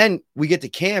 And then we get to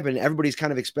camp and everybody's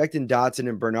kind of expecting Dotson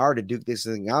and Bernard to duke this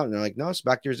thing out. And they're like, no,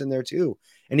 Spector's in there too.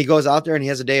 And he goes out there and he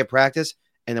has a day of practice,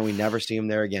 and then we never see him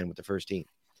there again with the first team.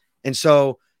 And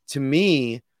so to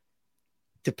me,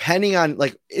 depending on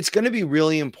like, it's going to be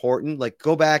really important. Like,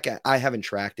 go back. I haven't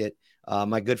tracked it.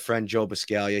 My good friend, Joe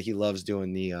Biscaglia, he loves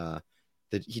doing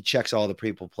he checks all the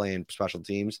people playing special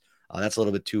teams. That's a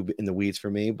little bit too in the weeds for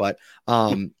me, but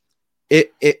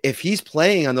if he's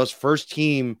playing on those first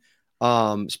team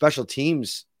special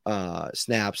teams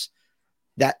snaps,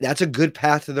 that's a good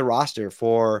path to the roster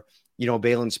for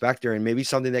Balin Spector, and maybe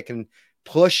something that can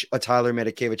push a Tyler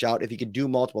Matakevich out if he could do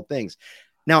multiple things.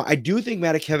 Now, I do think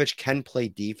Matakevich can play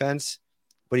defense,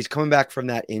 but he's coming back from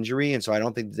that injury, and so I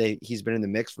don't think he's been in the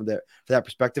mix for that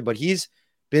perspective. But he's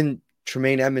been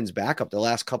Tremaine Edmonds' backup the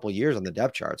last couple of years on the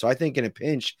depth chart, so I think in a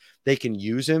pinch they can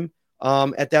use him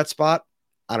at that spot.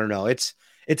 I don't know. It's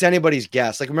anybody's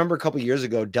guess. Like, remember a couple of years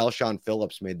ago, Delshon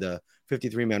Phillips made the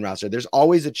 53-man roster. There's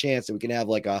always a chance that we can have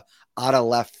like a out of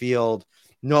left field,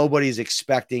 nobody's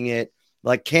expecting it.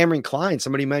 Like Cameron Klein,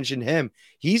 somebody mentioned him.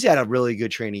 He's had a really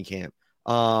good training camp.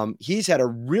 He's had a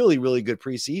really, really good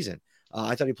preseason.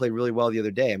 I thought he played really well the other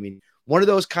day. I mean, one of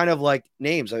those kind of like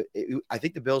names. I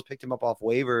think the Bills picked him up off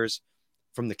waivers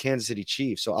from the Kansas City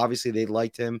Chiefs. So obviously they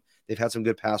liked him. They've had some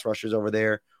good pass rushers over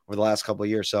there over the last couple of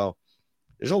years. So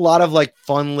there's a lot of like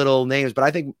fun little names, but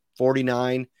I think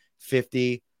 49,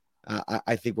 50,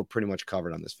 I think we're pretty much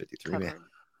covered on this 53 man.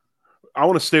 I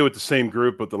want to stay with the same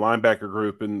group, with the linebacker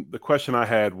group. And the question I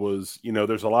had was,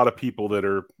 there's a lot of people that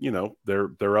are,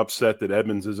 they're upset that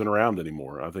Edmonds isn't around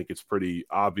anymore. I think it's pretty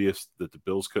obvious that the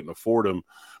Bills couldn't afford him.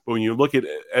 But when you look at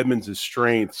Edmonds'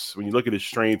 strengths,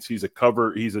 he's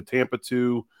a Tampa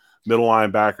 2 middle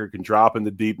linebacker, can drop in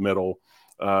the deep middle.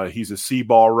 He's a see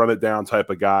ball, run it down type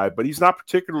of guy, but he's not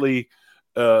particularly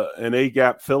an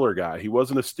A-gap filler guy. He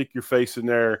wasn't a stick your face in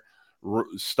there,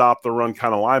 stop the run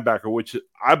kind of linebacker, which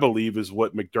I believe is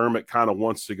what McDermott kind of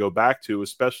wants to go back to,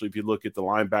 especially if you look at the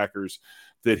linebackers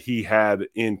that he had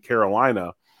in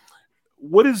Carolina.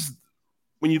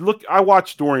 I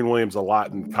watched Dorian Williams a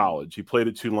lot in college. He played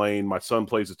at Tulane. My son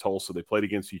plays at Tulsa. They played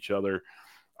against each other.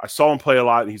 I saw him play a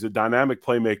lot, and he's a dynamic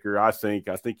playmaker, I think.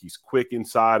 I think he's quick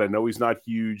inside. I know he's not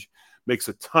huge, makes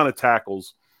a ton of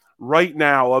tackles. Right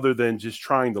now, other than just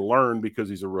trying to learn because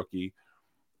he's a rookie,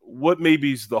 what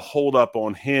maybe is the holdup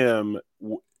on him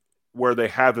where they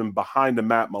have him behind the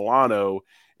Matt Milano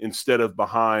instead of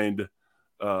behind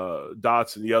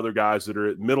Dots and the other guys that are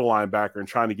at middle linebacker, and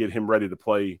trying to get him ready to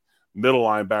play middle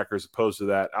linebacker as opposed to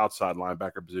that outside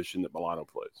linebacker position that Milano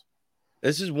plays?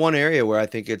 This is one area where I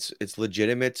think it's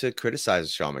legitimate to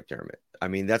criticize Sean McDermott. I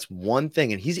mean, that's one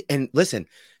thing. And listen,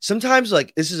 sometimes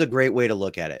like this is a great way to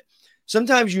look at it.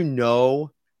 Sometimes you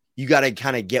got to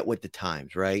kind of get with the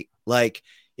times, right? Like,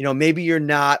 maybe you're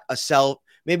not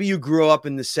maybe you grew up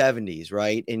in the 70s,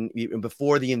 right? And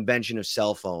before the invention of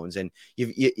cell phones, and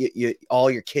you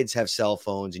all your kids have cell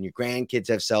phones and your grandkids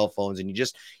have cell phones, and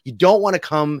you don't want to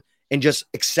come and just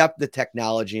accept the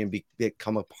technology and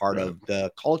become a part of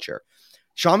the culture.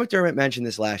 Sean McDermott mentioned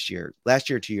this last year,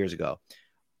 2 years ago,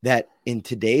 that in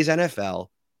today's NFL,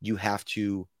 you have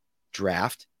to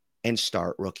draft and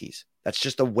start rookies. That's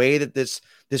just the way that this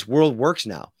world works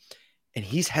now. And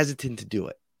he's hesitant to do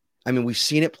it. I mean, we've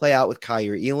seen it play out with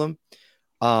Kyer Elam.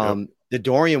 The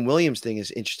Dorian Williams thing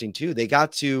is interesting too. They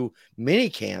got to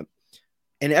minicamp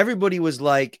and everybody was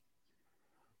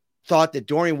thought that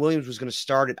Dorian Williams was going to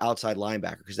start at outside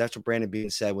linebacker because that's what Brandon Beane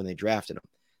said when they drafted him.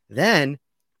 Then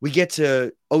we get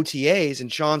to OTAs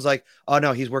and Sean's like, oh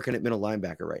no, he's working at middle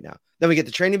linebacker right now. Then we get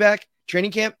to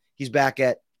training camp. He's back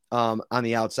at on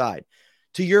the outside.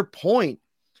 To your point,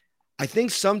 I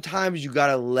think sometimes you got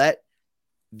to let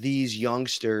these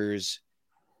youngsters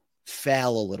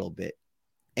fail a little bit.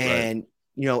 And,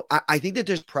 I think that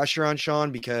there's pressure on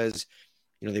Sean because,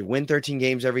 they win 13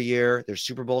 games every year. They're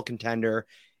Super Bowl contender.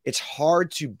 It's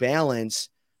hard to balance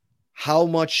how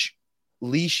much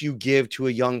leash you give to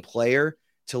a young player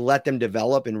to let them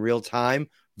develop in real time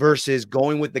versus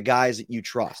going with the guys that you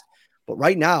trust. But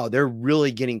right now, they're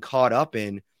really getting caught up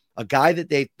in a guy that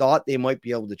they thought they might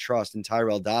be able to trust in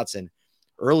Tyrell Dotson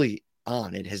early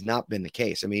on. It has not been the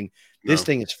case. I mean, this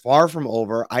thing is far from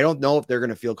over. I don't know if they're going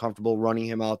to feel comfortable running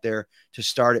him out there to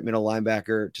start at middle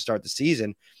linebacker to start the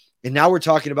season. And now we're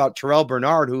talking about Terrell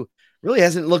Bernard, who really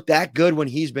hasn't looked that good when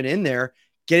he's been in there,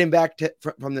 getting back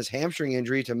from this hamstring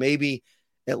injury to maybe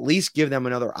at least give them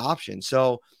another option.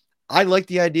 So I like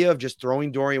the idea of just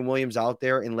throwing Dorian Williams out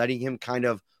there and letting him kind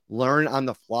of learn on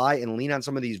the fly and lean on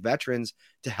some of these veterans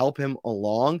to help him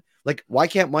along. Like, why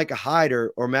can't Micah Hyde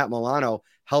or Matt Milano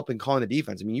help in calling the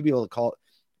defense? I mean, you'd be able to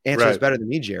answer this better than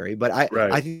me, Jerry, but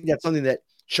I think that's something that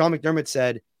Sean McDermott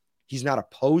said he's not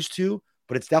opposed to,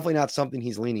 but it's definitely not something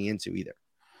he's leaning into either.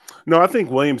 No, I think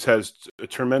Williams has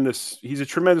he's a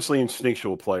tremendously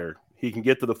instinctual player. He can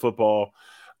get to the football.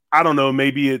 I don't know,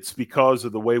 maybe it's because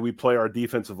of the way we play our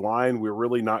defensive line. We're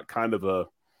really not kind of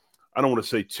I don't want to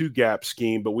say two-gap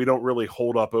scheme, but we don't really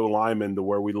hold up O-linemen to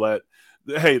where we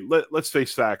let's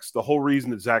face facts. The whole reason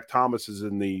that Zach Thomas is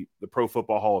in the Pro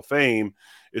Football Hall of Fame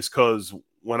is because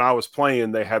when I was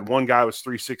playing, they had one guy was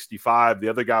 365, the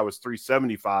other guy was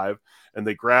 375, and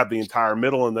they grabbed the entire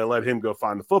middle and they let him go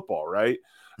find the football, right?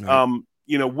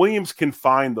 Williams can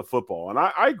find the football. And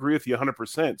I agree with you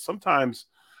 100%. Sometimes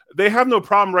they have no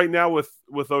problem right now with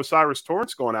Osiris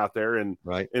Torrance going out there and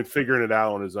figuring it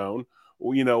out on his own.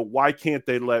 Well, why can't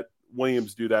they let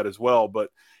Williams do that as well?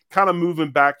 But kind of moving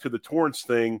back to the Torrance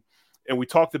thing, and we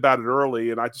talked about it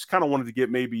early, and I just kind of wanted to get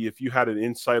maybe if you had an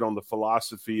insight on the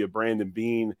philosophy of Brandon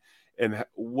Beane and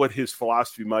what his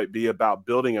philosophy might be about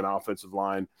building an offensive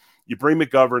line. You bring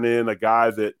McGovern in, a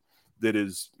guy that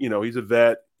is, he's a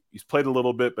vet. He's played a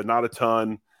little bit, but not a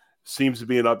ton. Seems to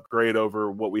be an upgrade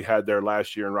over what we had there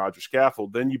last year in Roger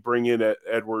Scaffold. Then you bring in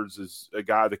Edwards as a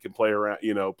guy that can play around,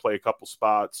 play a couple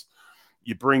spots.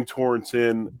 You bring Torrance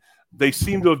in. They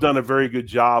seem to have done a very good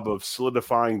job of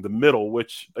solidifying the middle,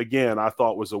 which, again, I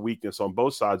thought was a weakness on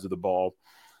both sides of the ball.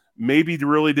 Maybe they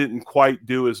really didn't quite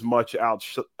do as much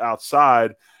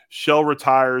outside. Shell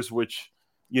retires, which,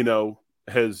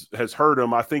 has hurt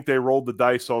him. I think they rolled the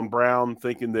dice on Brown,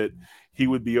 thinking that he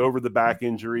would be over the back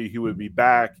injury. He would be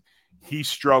back. He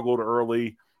struggled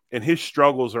early, and his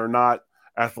struggles are not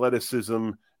athleticism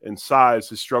and size.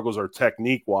 His struggles are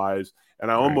technique-wise. And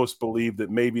I almost believe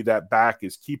that maybe that back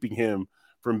is keeping him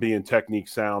from being technique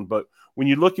sound. But when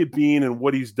you look at Beane and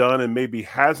what he's done and maybe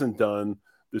hasn't done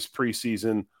this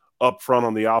preseason up front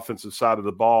on the offensive side of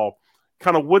the ball,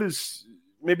 kind of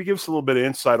maybe give us a little bit of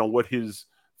insight on what his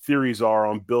theories are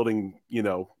on building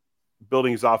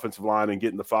his offensive line and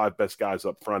getting the five best guys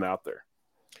up front out there.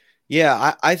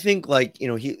 Yeah, I think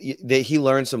he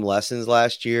learned some lessons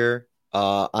last year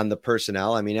on the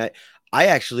personnel. I mean, I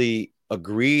actually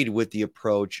agreed with the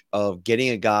approach of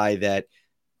getting a guy that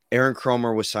Aaron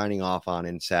Cromer was signing off on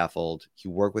in Saffold. He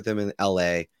worked with him in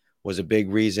LA, was a big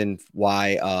reason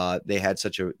why they had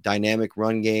such a dynamic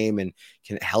run game and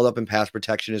held up in pass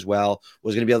protection as well,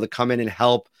 was going to be able to come in and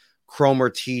help Cromer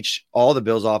teach all the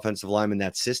Bills offensive linemen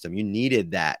that system. You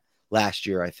needed that last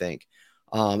year, I think.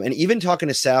 And even talking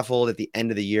to Saffold at the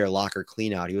end of the year, locker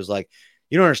clean out, he was like,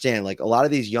 you don't understand, like a lot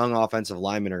of these young offensive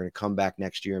linemen are going to come back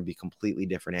next year and be completely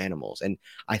different animals. And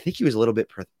I think he was a little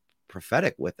bit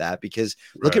prophetic with that because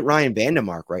look at Ryan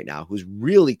Vandemark right now, who's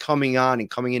really coming on and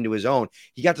coming into his own.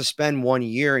 He got to spend 1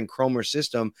 year in Cromer's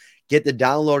system, get the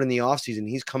download in the offseason.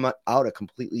 He's come out a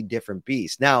completely different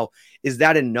beast. Now, is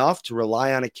that enough to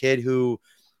rely on a kid who,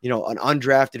 an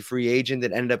undrafted free agent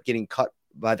that ended up getting cut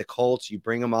by the Colts? You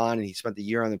bring him on and he spent the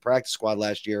year on the practice squad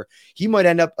last year. He might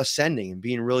end up ascending and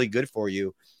being really good for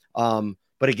you. But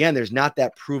again, there's not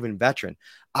that proven veteran.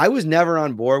 I was never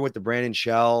on board with the Brandon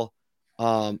Shell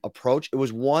approach. It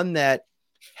was one that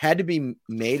had to be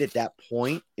made at that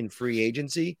point in free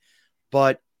agency,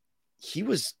 but he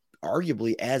was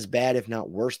arguably as bad, if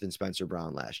not worse than Spencer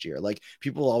Brown last year. Like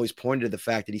people always pointed to the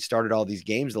fact that he started all these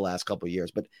games the last couple of years,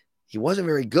 but he wasn't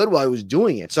very good while he was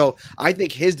doing it. So I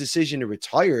think his decision to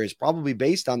retire is probably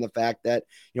based on the fact that,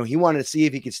 he wanted to see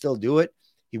if he could still do it.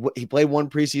 He played one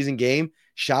preseason game.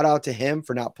 Shout out to him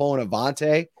for not pulling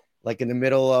Avante like in the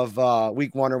middle of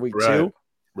week 1 or week 2.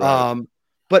 Right.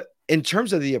 But in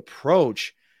terms of the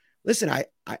approach, listen, I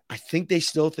think they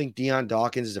still think Deion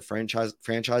Dawkins is a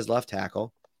franchise left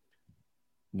tackle.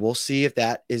 We'll see if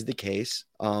that is the case.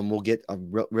 We'll get a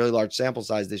really large sample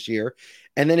size this year.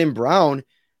 And then in Brown,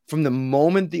 from the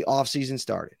moment the offseason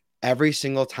started, every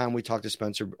single time we talked to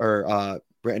Spencer or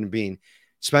Britton Bean,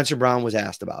 Spencer Brown was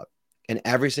asked about. And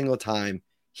every single time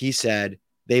he said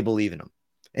they believe in him.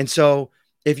 And so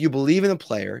if you believe in a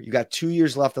player, you got 2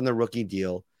 years left on the rookie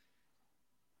deal.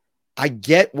 I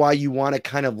get why you want to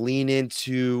kind of lean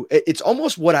into it's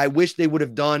almost what I wish they would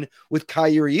have done with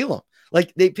Kaiir Elam.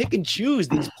 Like they pick and choose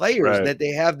these players that they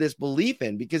have this belief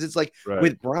in, because it's like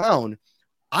with Brown,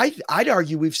 I'd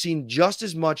argue we've seen just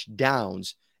as much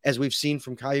downs as we've seen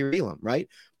from Kaiir Elam, right?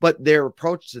 But their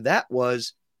approach to that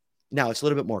was, now it's a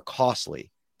little bit more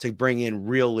costly to bring in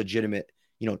real legitimate,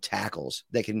 tackles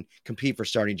that can compete for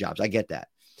starting jobs. I get that.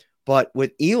 But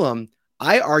with Elam,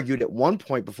 I argued at one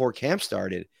point before camp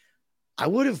started, I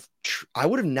would have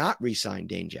not re-signed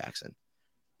Dane Jackson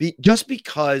just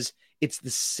because it's the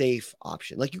safe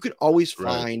option. Like you could always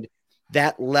find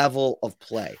that level of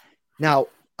play. Now,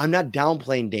 I'm not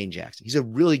downplaying Dane Jackson. He's a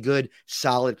really good,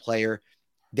 solid player.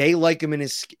 They like him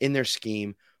in their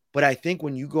scheme. But I think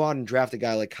when you go out and draft a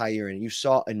guy like Kaiir, and you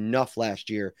saw enough last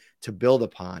year to build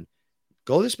upon,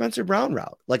 go the Spencer Brown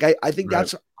route. Like I think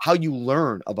that's how you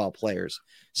learn about players.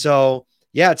 So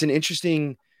yeah, it's an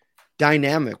interesting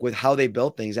dynamic with how they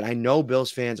built things. And I know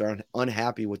Bills fans are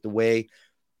unhappy with the way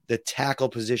the tackle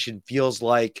position feels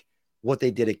like what they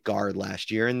did at guard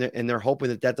last year. And they're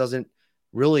hoping that doesn't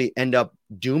really end up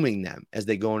dooming them as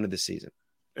they go into the season.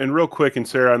 And real quick, and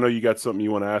Sarah, I know you got something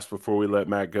you want to ask before we let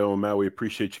Matt go. And Matt, we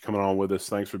appreciate you coming on with us.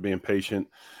 Thanks for being patient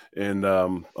and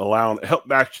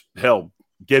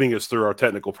getting us through our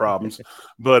technical problems.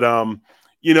 But,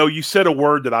 you said a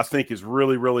word that I think is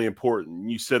really, really important.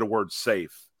 You said a word,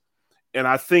 safe. And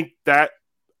I think that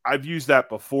I've used that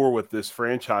before with this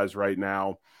franchise right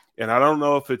now. And I don't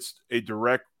know if it's a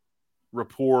direct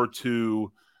rapport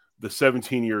to the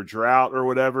 17-year drought or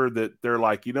whatever, that they're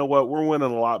like, you know what, we're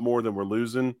winning a lot more than we're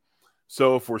losing.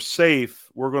 So if we're safe,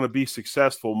 we're going to be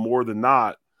successful more than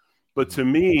not. But to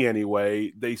me,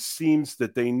 anyway, seems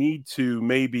that they need to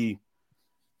maybe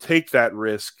take that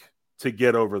risk to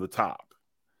get over the top.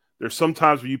 There's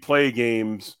sometimes when you play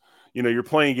games, you're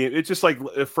playing games. It's just like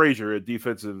Frazier, a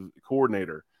defensive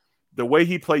coordinator. The way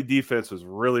he played defense was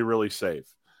really, really safe.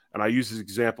 And I use this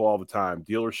example all the time.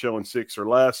 Dealers showing 6 or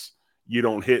less, you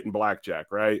don't hit in blackjack,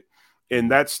 right?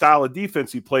 And that style of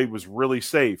defense he played was really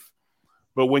safe.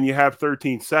 But when you have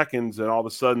 13 seconds and all of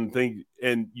a sudden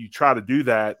and you try to do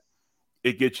that,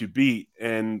 it gets you beat.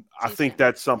 And I think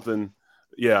that's something,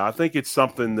 I think it's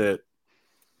something that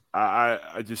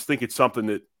I just think it's something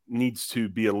that needs to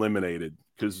be eliminated.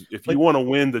 Because if you want to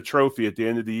win the trophy at the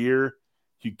end of the year,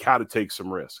 you got to take some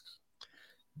risks.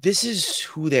 This is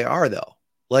who they are, though.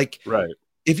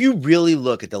 If you really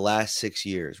look at the last 6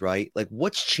 years, right? Like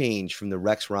what's changed from the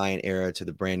Rex Ryan era to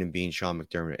the Brandon Beane, Sean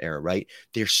McDermott era, right?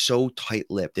 They're so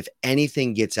tight-lipped. If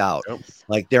anything gets out,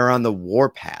 like they're on the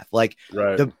warpath. Like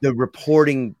the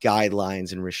reporting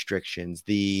guidelines and restrictions,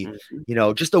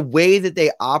 just the way that they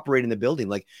operate in the building.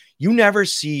 Like you never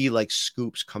see like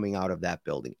scoops coming out of that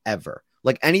building ever.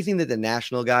 Like anything that the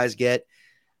national guys get,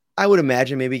 I would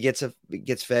imagine maybe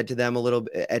gets fed to them a little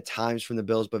bit at times from the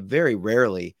Bills, but very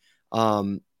rarely.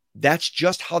 That's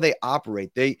just how they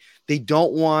operate. They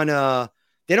don't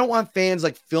want fans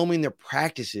like filming their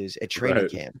practices at training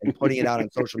camp and putting it out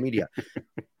on social media.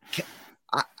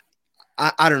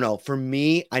 I don't know. For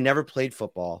me, I never played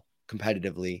football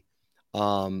competitively.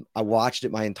 I watched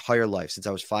it my entire life since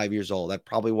I was 5 years old. I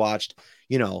probably watched,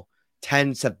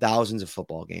 tens of thousands of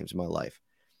football games in my life.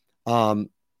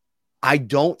 I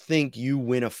don't think you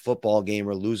win a football game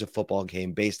or lose a football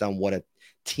game based on what a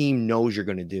team knows you're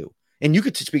going to do. And you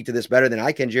could speak to this better than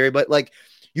I can, Jerry, but like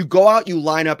you go out, you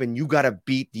line up, and you got to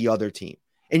beat the other team.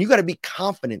 And you got to be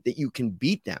confident that you can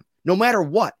beat them no matter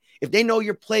what. If they know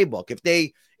your playbook, if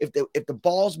the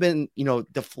ball's been,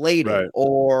 deflated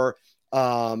or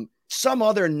some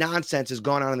other nonsense has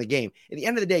gone on in the game, at the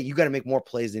end of the day, you got to make more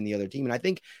plays than the other team. And I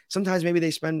think sometimes maybe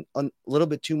they spend a little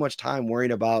bit too much time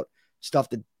worrying about stuff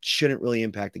that shouldn't really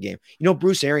impact the game.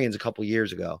 Bruce Arians a couple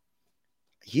years ago,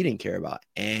 he didn't care about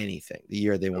anything the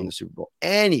year they won the Super Bowl.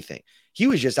 Anything. He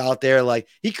was just out there like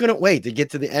he couldn't wait to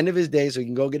get to the end of his day so he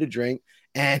can go get a drink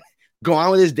and go on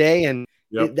with his day. And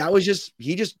that was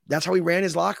that's how he ran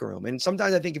his locker room. And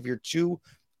sometimes I think if you're too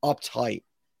uptight,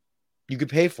 you could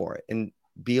pay for it and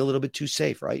be a little bit too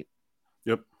safe, right?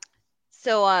 Yep.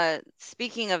 So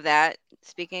speaking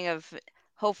of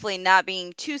hopefully not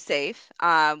being too safe,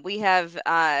 we have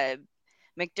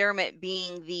McDermott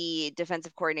being the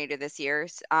defensive coordinator this year,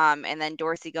 and then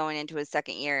Dorsey going into his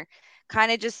second year,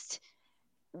 kind of just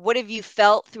what have you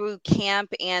felt through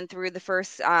camp and through the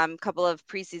first couple of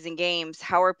preseason games?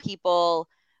 How are people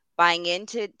buying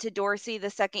into Dorsey the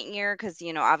second year? Because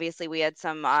obviously we had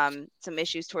some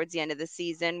issues towards the end of the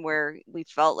season where we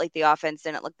felt like the offense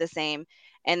didn't look the same.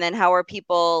 And then how are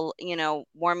people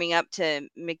warming up to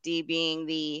McD being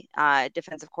the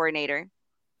defensive coordinator?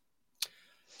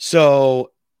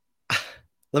 So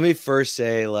let me first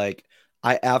say,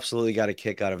 I absolutely got a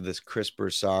kick out of this Chris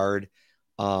Broussard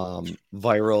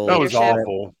viral. That was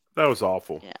awful. That was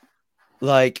awful. Yeah.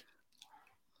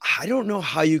 I don't know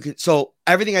how you could. So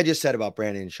everything I just said about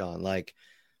Brandon and Sean,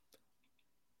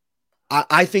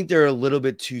 I think they're a little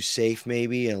bit too safe,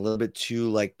 maybe, and a little bit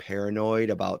too paranoid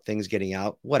about things getting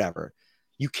out. Whatever.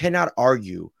 You cannot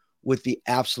argue with the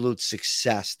absolute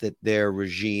success that their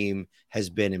regime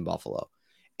has been in Buffalo.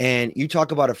 And you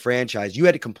talk about a franchise, you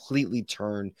had to completely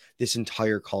turn this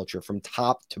entire culture from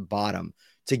top to bottom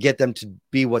to get them to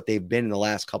be what they've been in the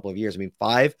last couple of years. I mean,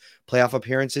 5 playoff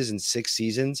appearances in 6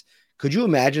 seasons. Could you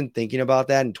imagine thinking about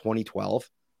that in 2012,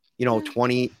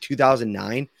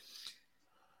 2009?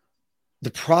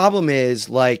 The problem is,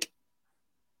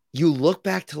 you look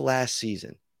back to last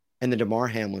season and the DeMar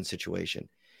Hamlin situation.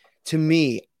 To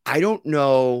me, I don't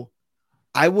know.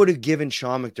 I would have given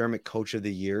Sean McDermott Coach of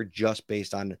the Year just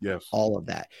based on all of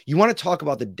that. You want to talk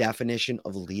about the definition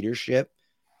of leadership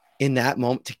in that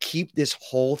moment to keep this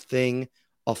whole thing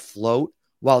afloat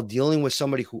while dealing with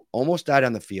somebody who almost died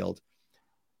on the field.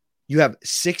 You have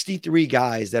 53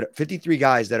 guys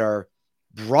that are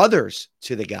brothers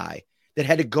to the guy that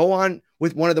had to go on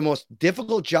with one of the most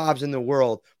difficult jobs in the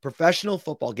world, professional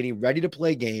football, getting ready to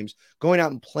play games, going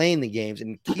out and playing the games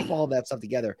and keep all that stuff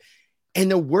together. And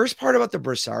the worst part about the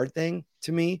Broussard thing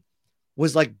to me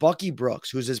was Bucky Brooks,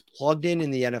 who's as plugged in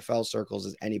the NFL circles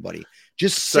as anybody,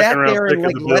 just sat there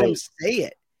and let him say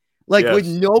it with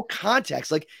no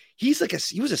context. He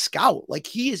was a scout.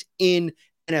 He is in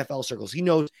NFL circles. He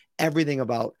knows everything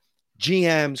about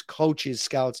GMs, coaches,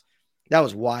 scouts. That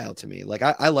was wild to me.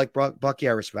 I like Bucky.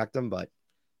 I respect him, but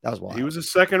that was wild. He was a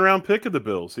second-round pick of the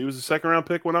Bills. He was a second-round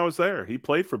pick when I was there. He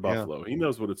played for Buffalo. Yeah. He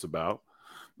knows what it's about.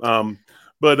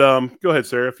 But go ahead,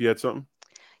 Sarah, if you had something.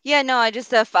 Yeah, no, I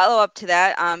just follow up to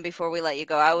that before we let you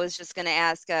go. I was just going to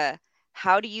ask,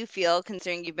 how do you feel,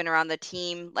 considering you've been around the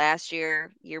team last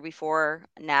year, year before,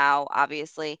 now,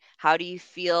 obviously, how do you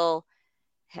feel?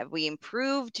 Have we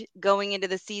improved going into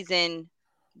the season?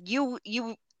 You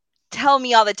tell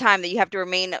me all the time that you have to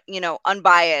remain,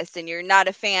 unbiased and you're not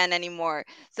a fan anymore.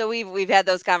 So we've had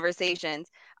those conversations.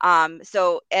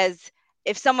 So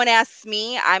if someone asks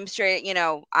me, I'm straight,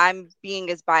 I'm being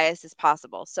as biased as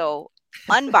possible. So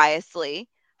unbiasedly,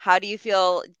 how do you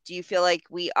feel? Do you feel like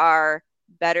we are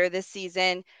better this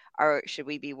season, or should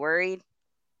we be worried?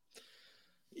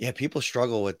 Yeah, people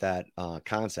struggle with that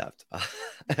concept.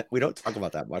 We don't talk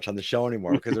about that much on the show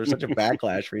anymore because there's such a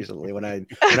backlash recently when I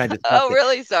discussed Oh,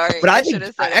 really? Sorry. But I think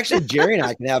actually Jerry and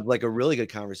I can have a really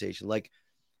good conversation.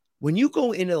 When you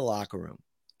go into the locker room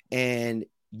and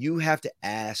you have to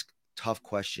ask tough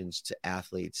questions to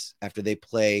athletes after they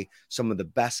play some of the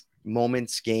best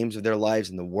moments, games of their lives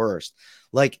and the worst,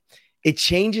 it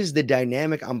changes the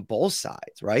dynamic on both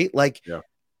sides, right?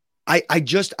 I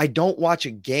don't watch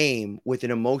a game with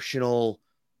an emotional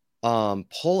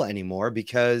pull anymore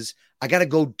because I got to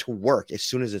go to work as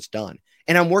soon as it's done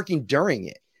and I'm working during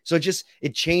it. So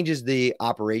it changes the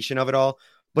operation of it all.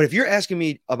 But if you're asking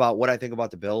me about what I think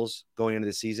about the Bills going into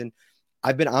the season,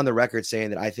 I've been on the record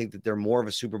saying that I think that they're more of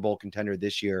a Super Bowl contender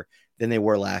this year than they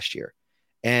were last year.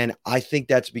 And I think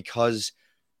that's because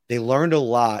they learned a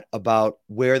lot about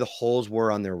where the holes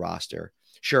were on their roster.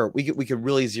 Sure, we could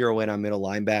really zero in on middle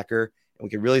linebacker and we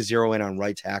could really zero in on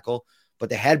right tackle, but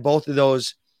they had both of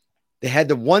those. They had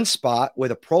the one spot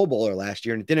with a Pro Bowler last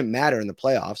year and it didn't matter in the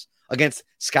playoffs against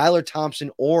Skylar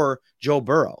Thompson or Joe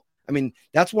Burrow. I mean,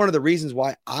 that's one of the reasons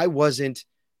why I wasn't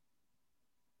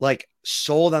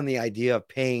sold on the idea of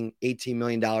paying $18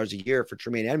 million a year for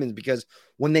Tremaine Edmonds, because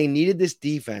when they needed this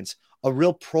defense, a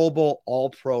real Pro Bowl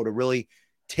All-Pro to really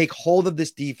take hold of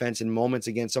this defense in moments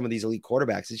against some of these elite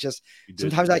quarterbacks, it's just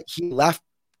sometimes he left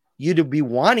you to be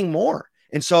wanting more.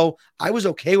 And so I was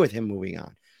okay with him moving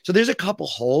on. So there's a couple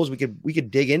holes we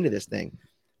could dig into this thing.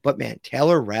 But man,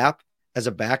 Taylor Rapp as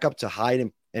a backup to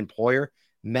Hyde and Poyer,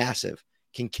 massive.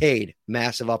 Kincaid,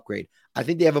 massive upgrade. I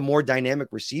think they have a more dynamic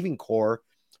receiving core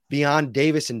beyond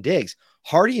Davis and Diggs.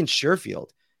 Hardy and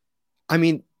Sherfield. I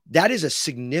mean, that is a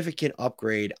significant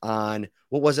upgrade on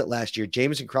what was it last year?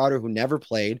 Jamison Crowder, who never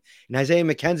played, and Isaiah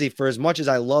McKenzie, for as much as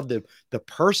I love the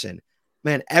person,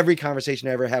 man, every conversation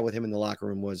I ever had with him in the locker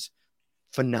room was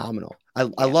phenomenal. I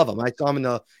love him. I saw him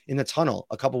in the tunnel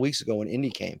a couple weeks ago when Indy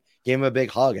came, gave him a big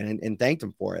hug and thanked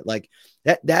him for it. Like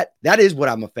that is what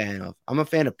I'm a fan of. I'm a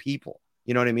fan of people.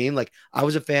 You know what I mean? Like I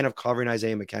was a fan of covering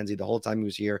Isaiah McKenzie the whole time he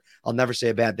was here. I'll never say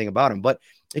a bad thing about him, but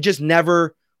it just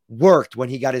never worked when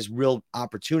he got his real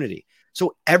opportunity.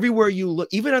 So everywhere you look,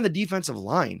 even on the defensive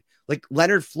line, like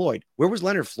Leonard Floyd, where was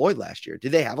Leonard Floyd last year?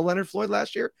 Did they have a Leonard Floyd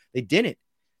last year? They didn't.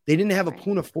 They didn't have a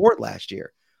Poona Ford last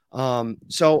year.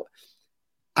 So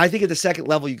I think at the second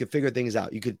level, you could figure things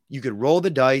out. You could roll the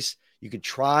dice. You could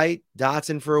try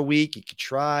Dotson for a week. You could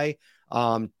try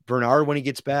Bernard when he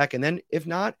gets back. And then if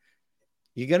not,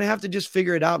 you're going to have to just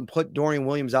figure it out and put Dorian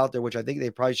Williams out there, which I think they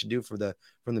probably should do from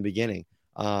the beginning.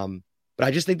 But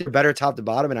I just think they're better top to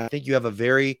bottom. And I think you have a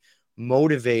very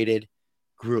motivated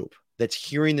group that's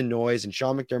hearing the noise. And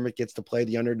Sean McDermott gets to play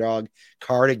the underdog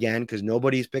card again because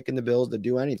nobody's picking the Bills to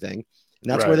do anything.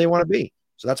 And that's where they want to be.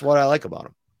 So that's what I like about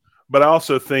them. But I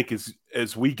also think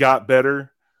as we got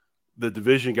better, the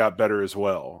division got better as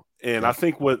well. And I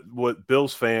think what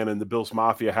Bills fan and the Bills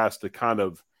Mafia has to kind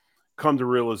of come to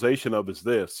realization of is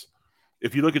this.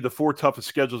 If you look at the 4 toughest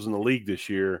schedules in the league this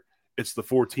year, it's the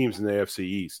 4 teams in the AFC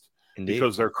East. Indeed.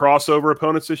 Because their crossover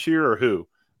opponents this year are who?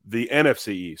 The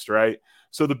NFC East, right?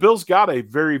 So the Bills got a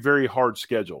very, very hard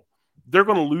schedule. They're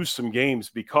going to lose some games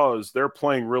because they're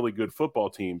playing really good football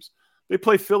teams. They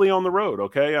play Philly on the road,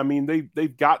 okay? I mean,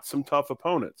 they've got some tough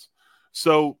opponents.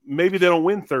 So maybe they don't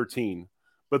win 13,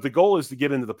 but the goal is to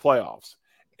get into the playoffs.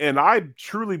 And I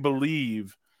truly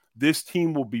believe this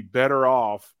team will be better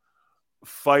off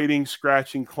fighting,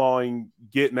 scratching, clawing,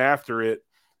 getting after it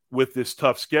with this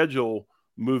tough schedule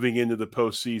moving into the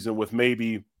postseason with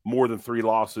maybe more than 3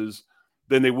 losses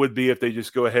than they would be if they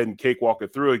just go ahead and cakewalk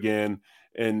it through again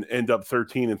and end up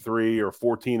 13-3 or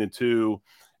 14-2.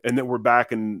 And then we're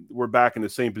back in the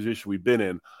same position we've been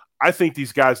in. I think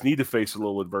these guys need to face a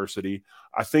little adversity.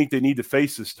 I think they need to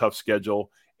face this tough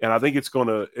schedule, and I think it's going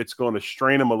to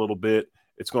strain them a little bit.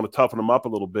 It's going to toughen them up a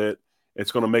little bit.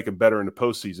 It's going to make them better in the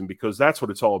postseason because that's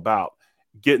what it's all about,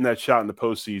 getting that shot in the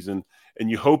postseason. And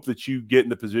you hope that you get in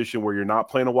the position where you're not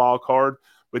playing a wild card,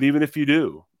 but even if you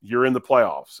do, you're in the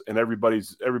playoffs, and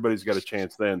everybody's got a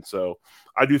chance then. So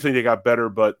I do think they got better,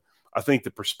 but I think the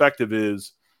perspective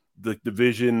is the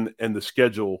division and the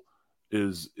schedule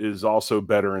is also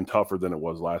better and tougher than it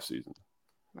was last season.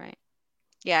 Right.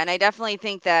 Yeah, and I definitely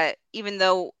think that even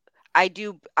though I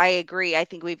agree, I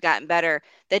think we've gotten better,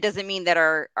 that doesn't mean that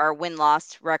our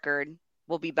win-loss record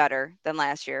will be better than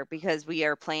last year because we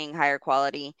are playing higher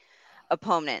quality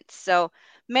opponents. So,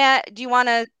 Matt, do you want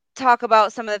to talk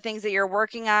about some of the things that you're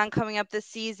working on coming up this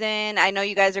season? I know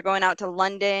you guys are going out to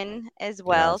London as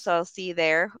well, so I'll see you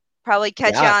there. Probably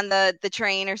catch you on the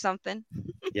train or something.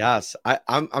 Yes.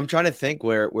 I'm trying to think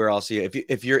where I'll see you.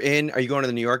 If you're in, are you going to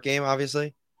the New York game,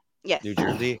 obviously? Yes. New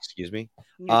Jersey, excuse me.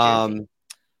 New Jersey.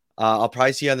 I'll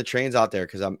probably see you on the trains out there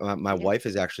because my wife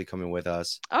is actually coming with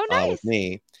us. Oh, nice. With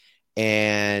me.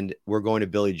 And we're going to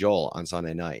Billy Joel on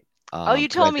Sunday night. You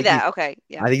told me that. Okay.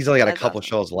 Yeah. I think he's only got a couple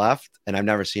shows left, and I've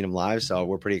never seen him live, so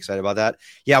we're pretty excited about that.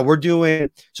 Yeah, we're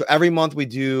doing – so every month we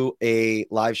do a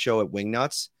live show at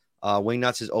Wingnuts.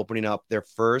 Wingnuts is opening up their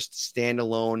first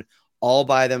standalone, all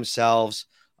by themselves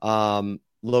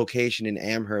location in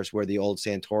Amherst where the old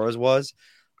Santora's was.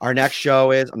 Our next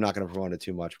show is – I'm not going to promote it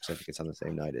too much because I think it's on the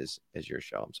same night as your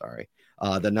show. I'm sorry.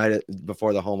 The night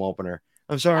before the home opener.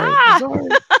 I'm sorry.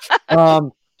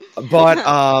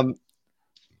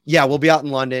 Yeah, we'll be out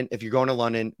in London. If you're going to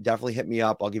London, definitely hit me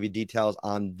up. I'll give you details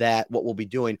on that, what we'll be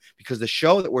doing, because the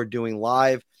show that we're doing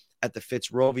live at the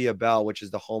Fitzrovia Bell, which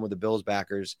is the home of the Bills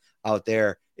backers out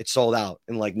there, it's sold out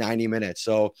in like 90 minutes.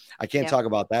 So I can't talk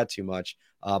about that too much.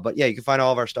 But yeah, you can find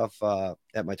all of our stuff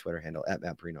at my Twitter handle, at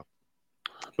Matt Parino.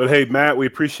 But hey, Matt, we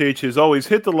appreciate you as always.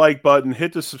 Hit the like button,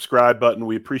 hit the subscribe button.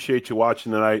 We appreciate you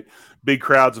watching tonight. Big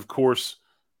crowds, of course,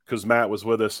 because Matt was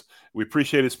with us. We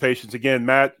appreciate his patience. Again,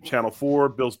 Matt, Channel 4,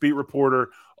 Bills Beat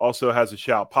Reporter, also has a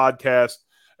Shout podcast.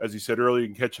 As you said earlier, you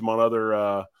can catch him on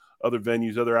other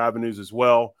venues, other avenues as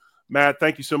well. Matt,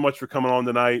 thank you so much for coming on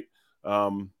tonight.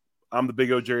 I'm the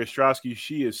Big O, Jerry Ostrowski.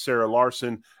 She is Sarah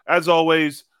Larson. As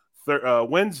always,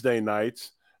 Wednesday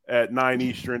nights at 9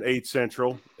 Eastern, 8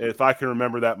 Central. If I can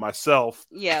remember that myself.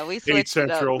 Yeah, we switched 8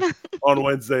 Central on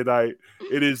Wednesday night.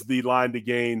 It is the Line to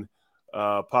Gain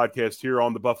podcast here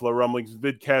on the Buffalo Rumblings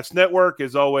Vidcast Network,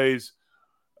 as always.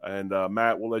 And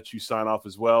Matt, we'll let you sign off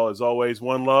as well. As always,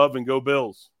 one love and go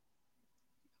Bills.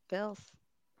 Bills.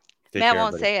 Take Matt care,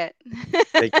 won't everybody. say it.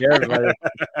 Take care, everybody.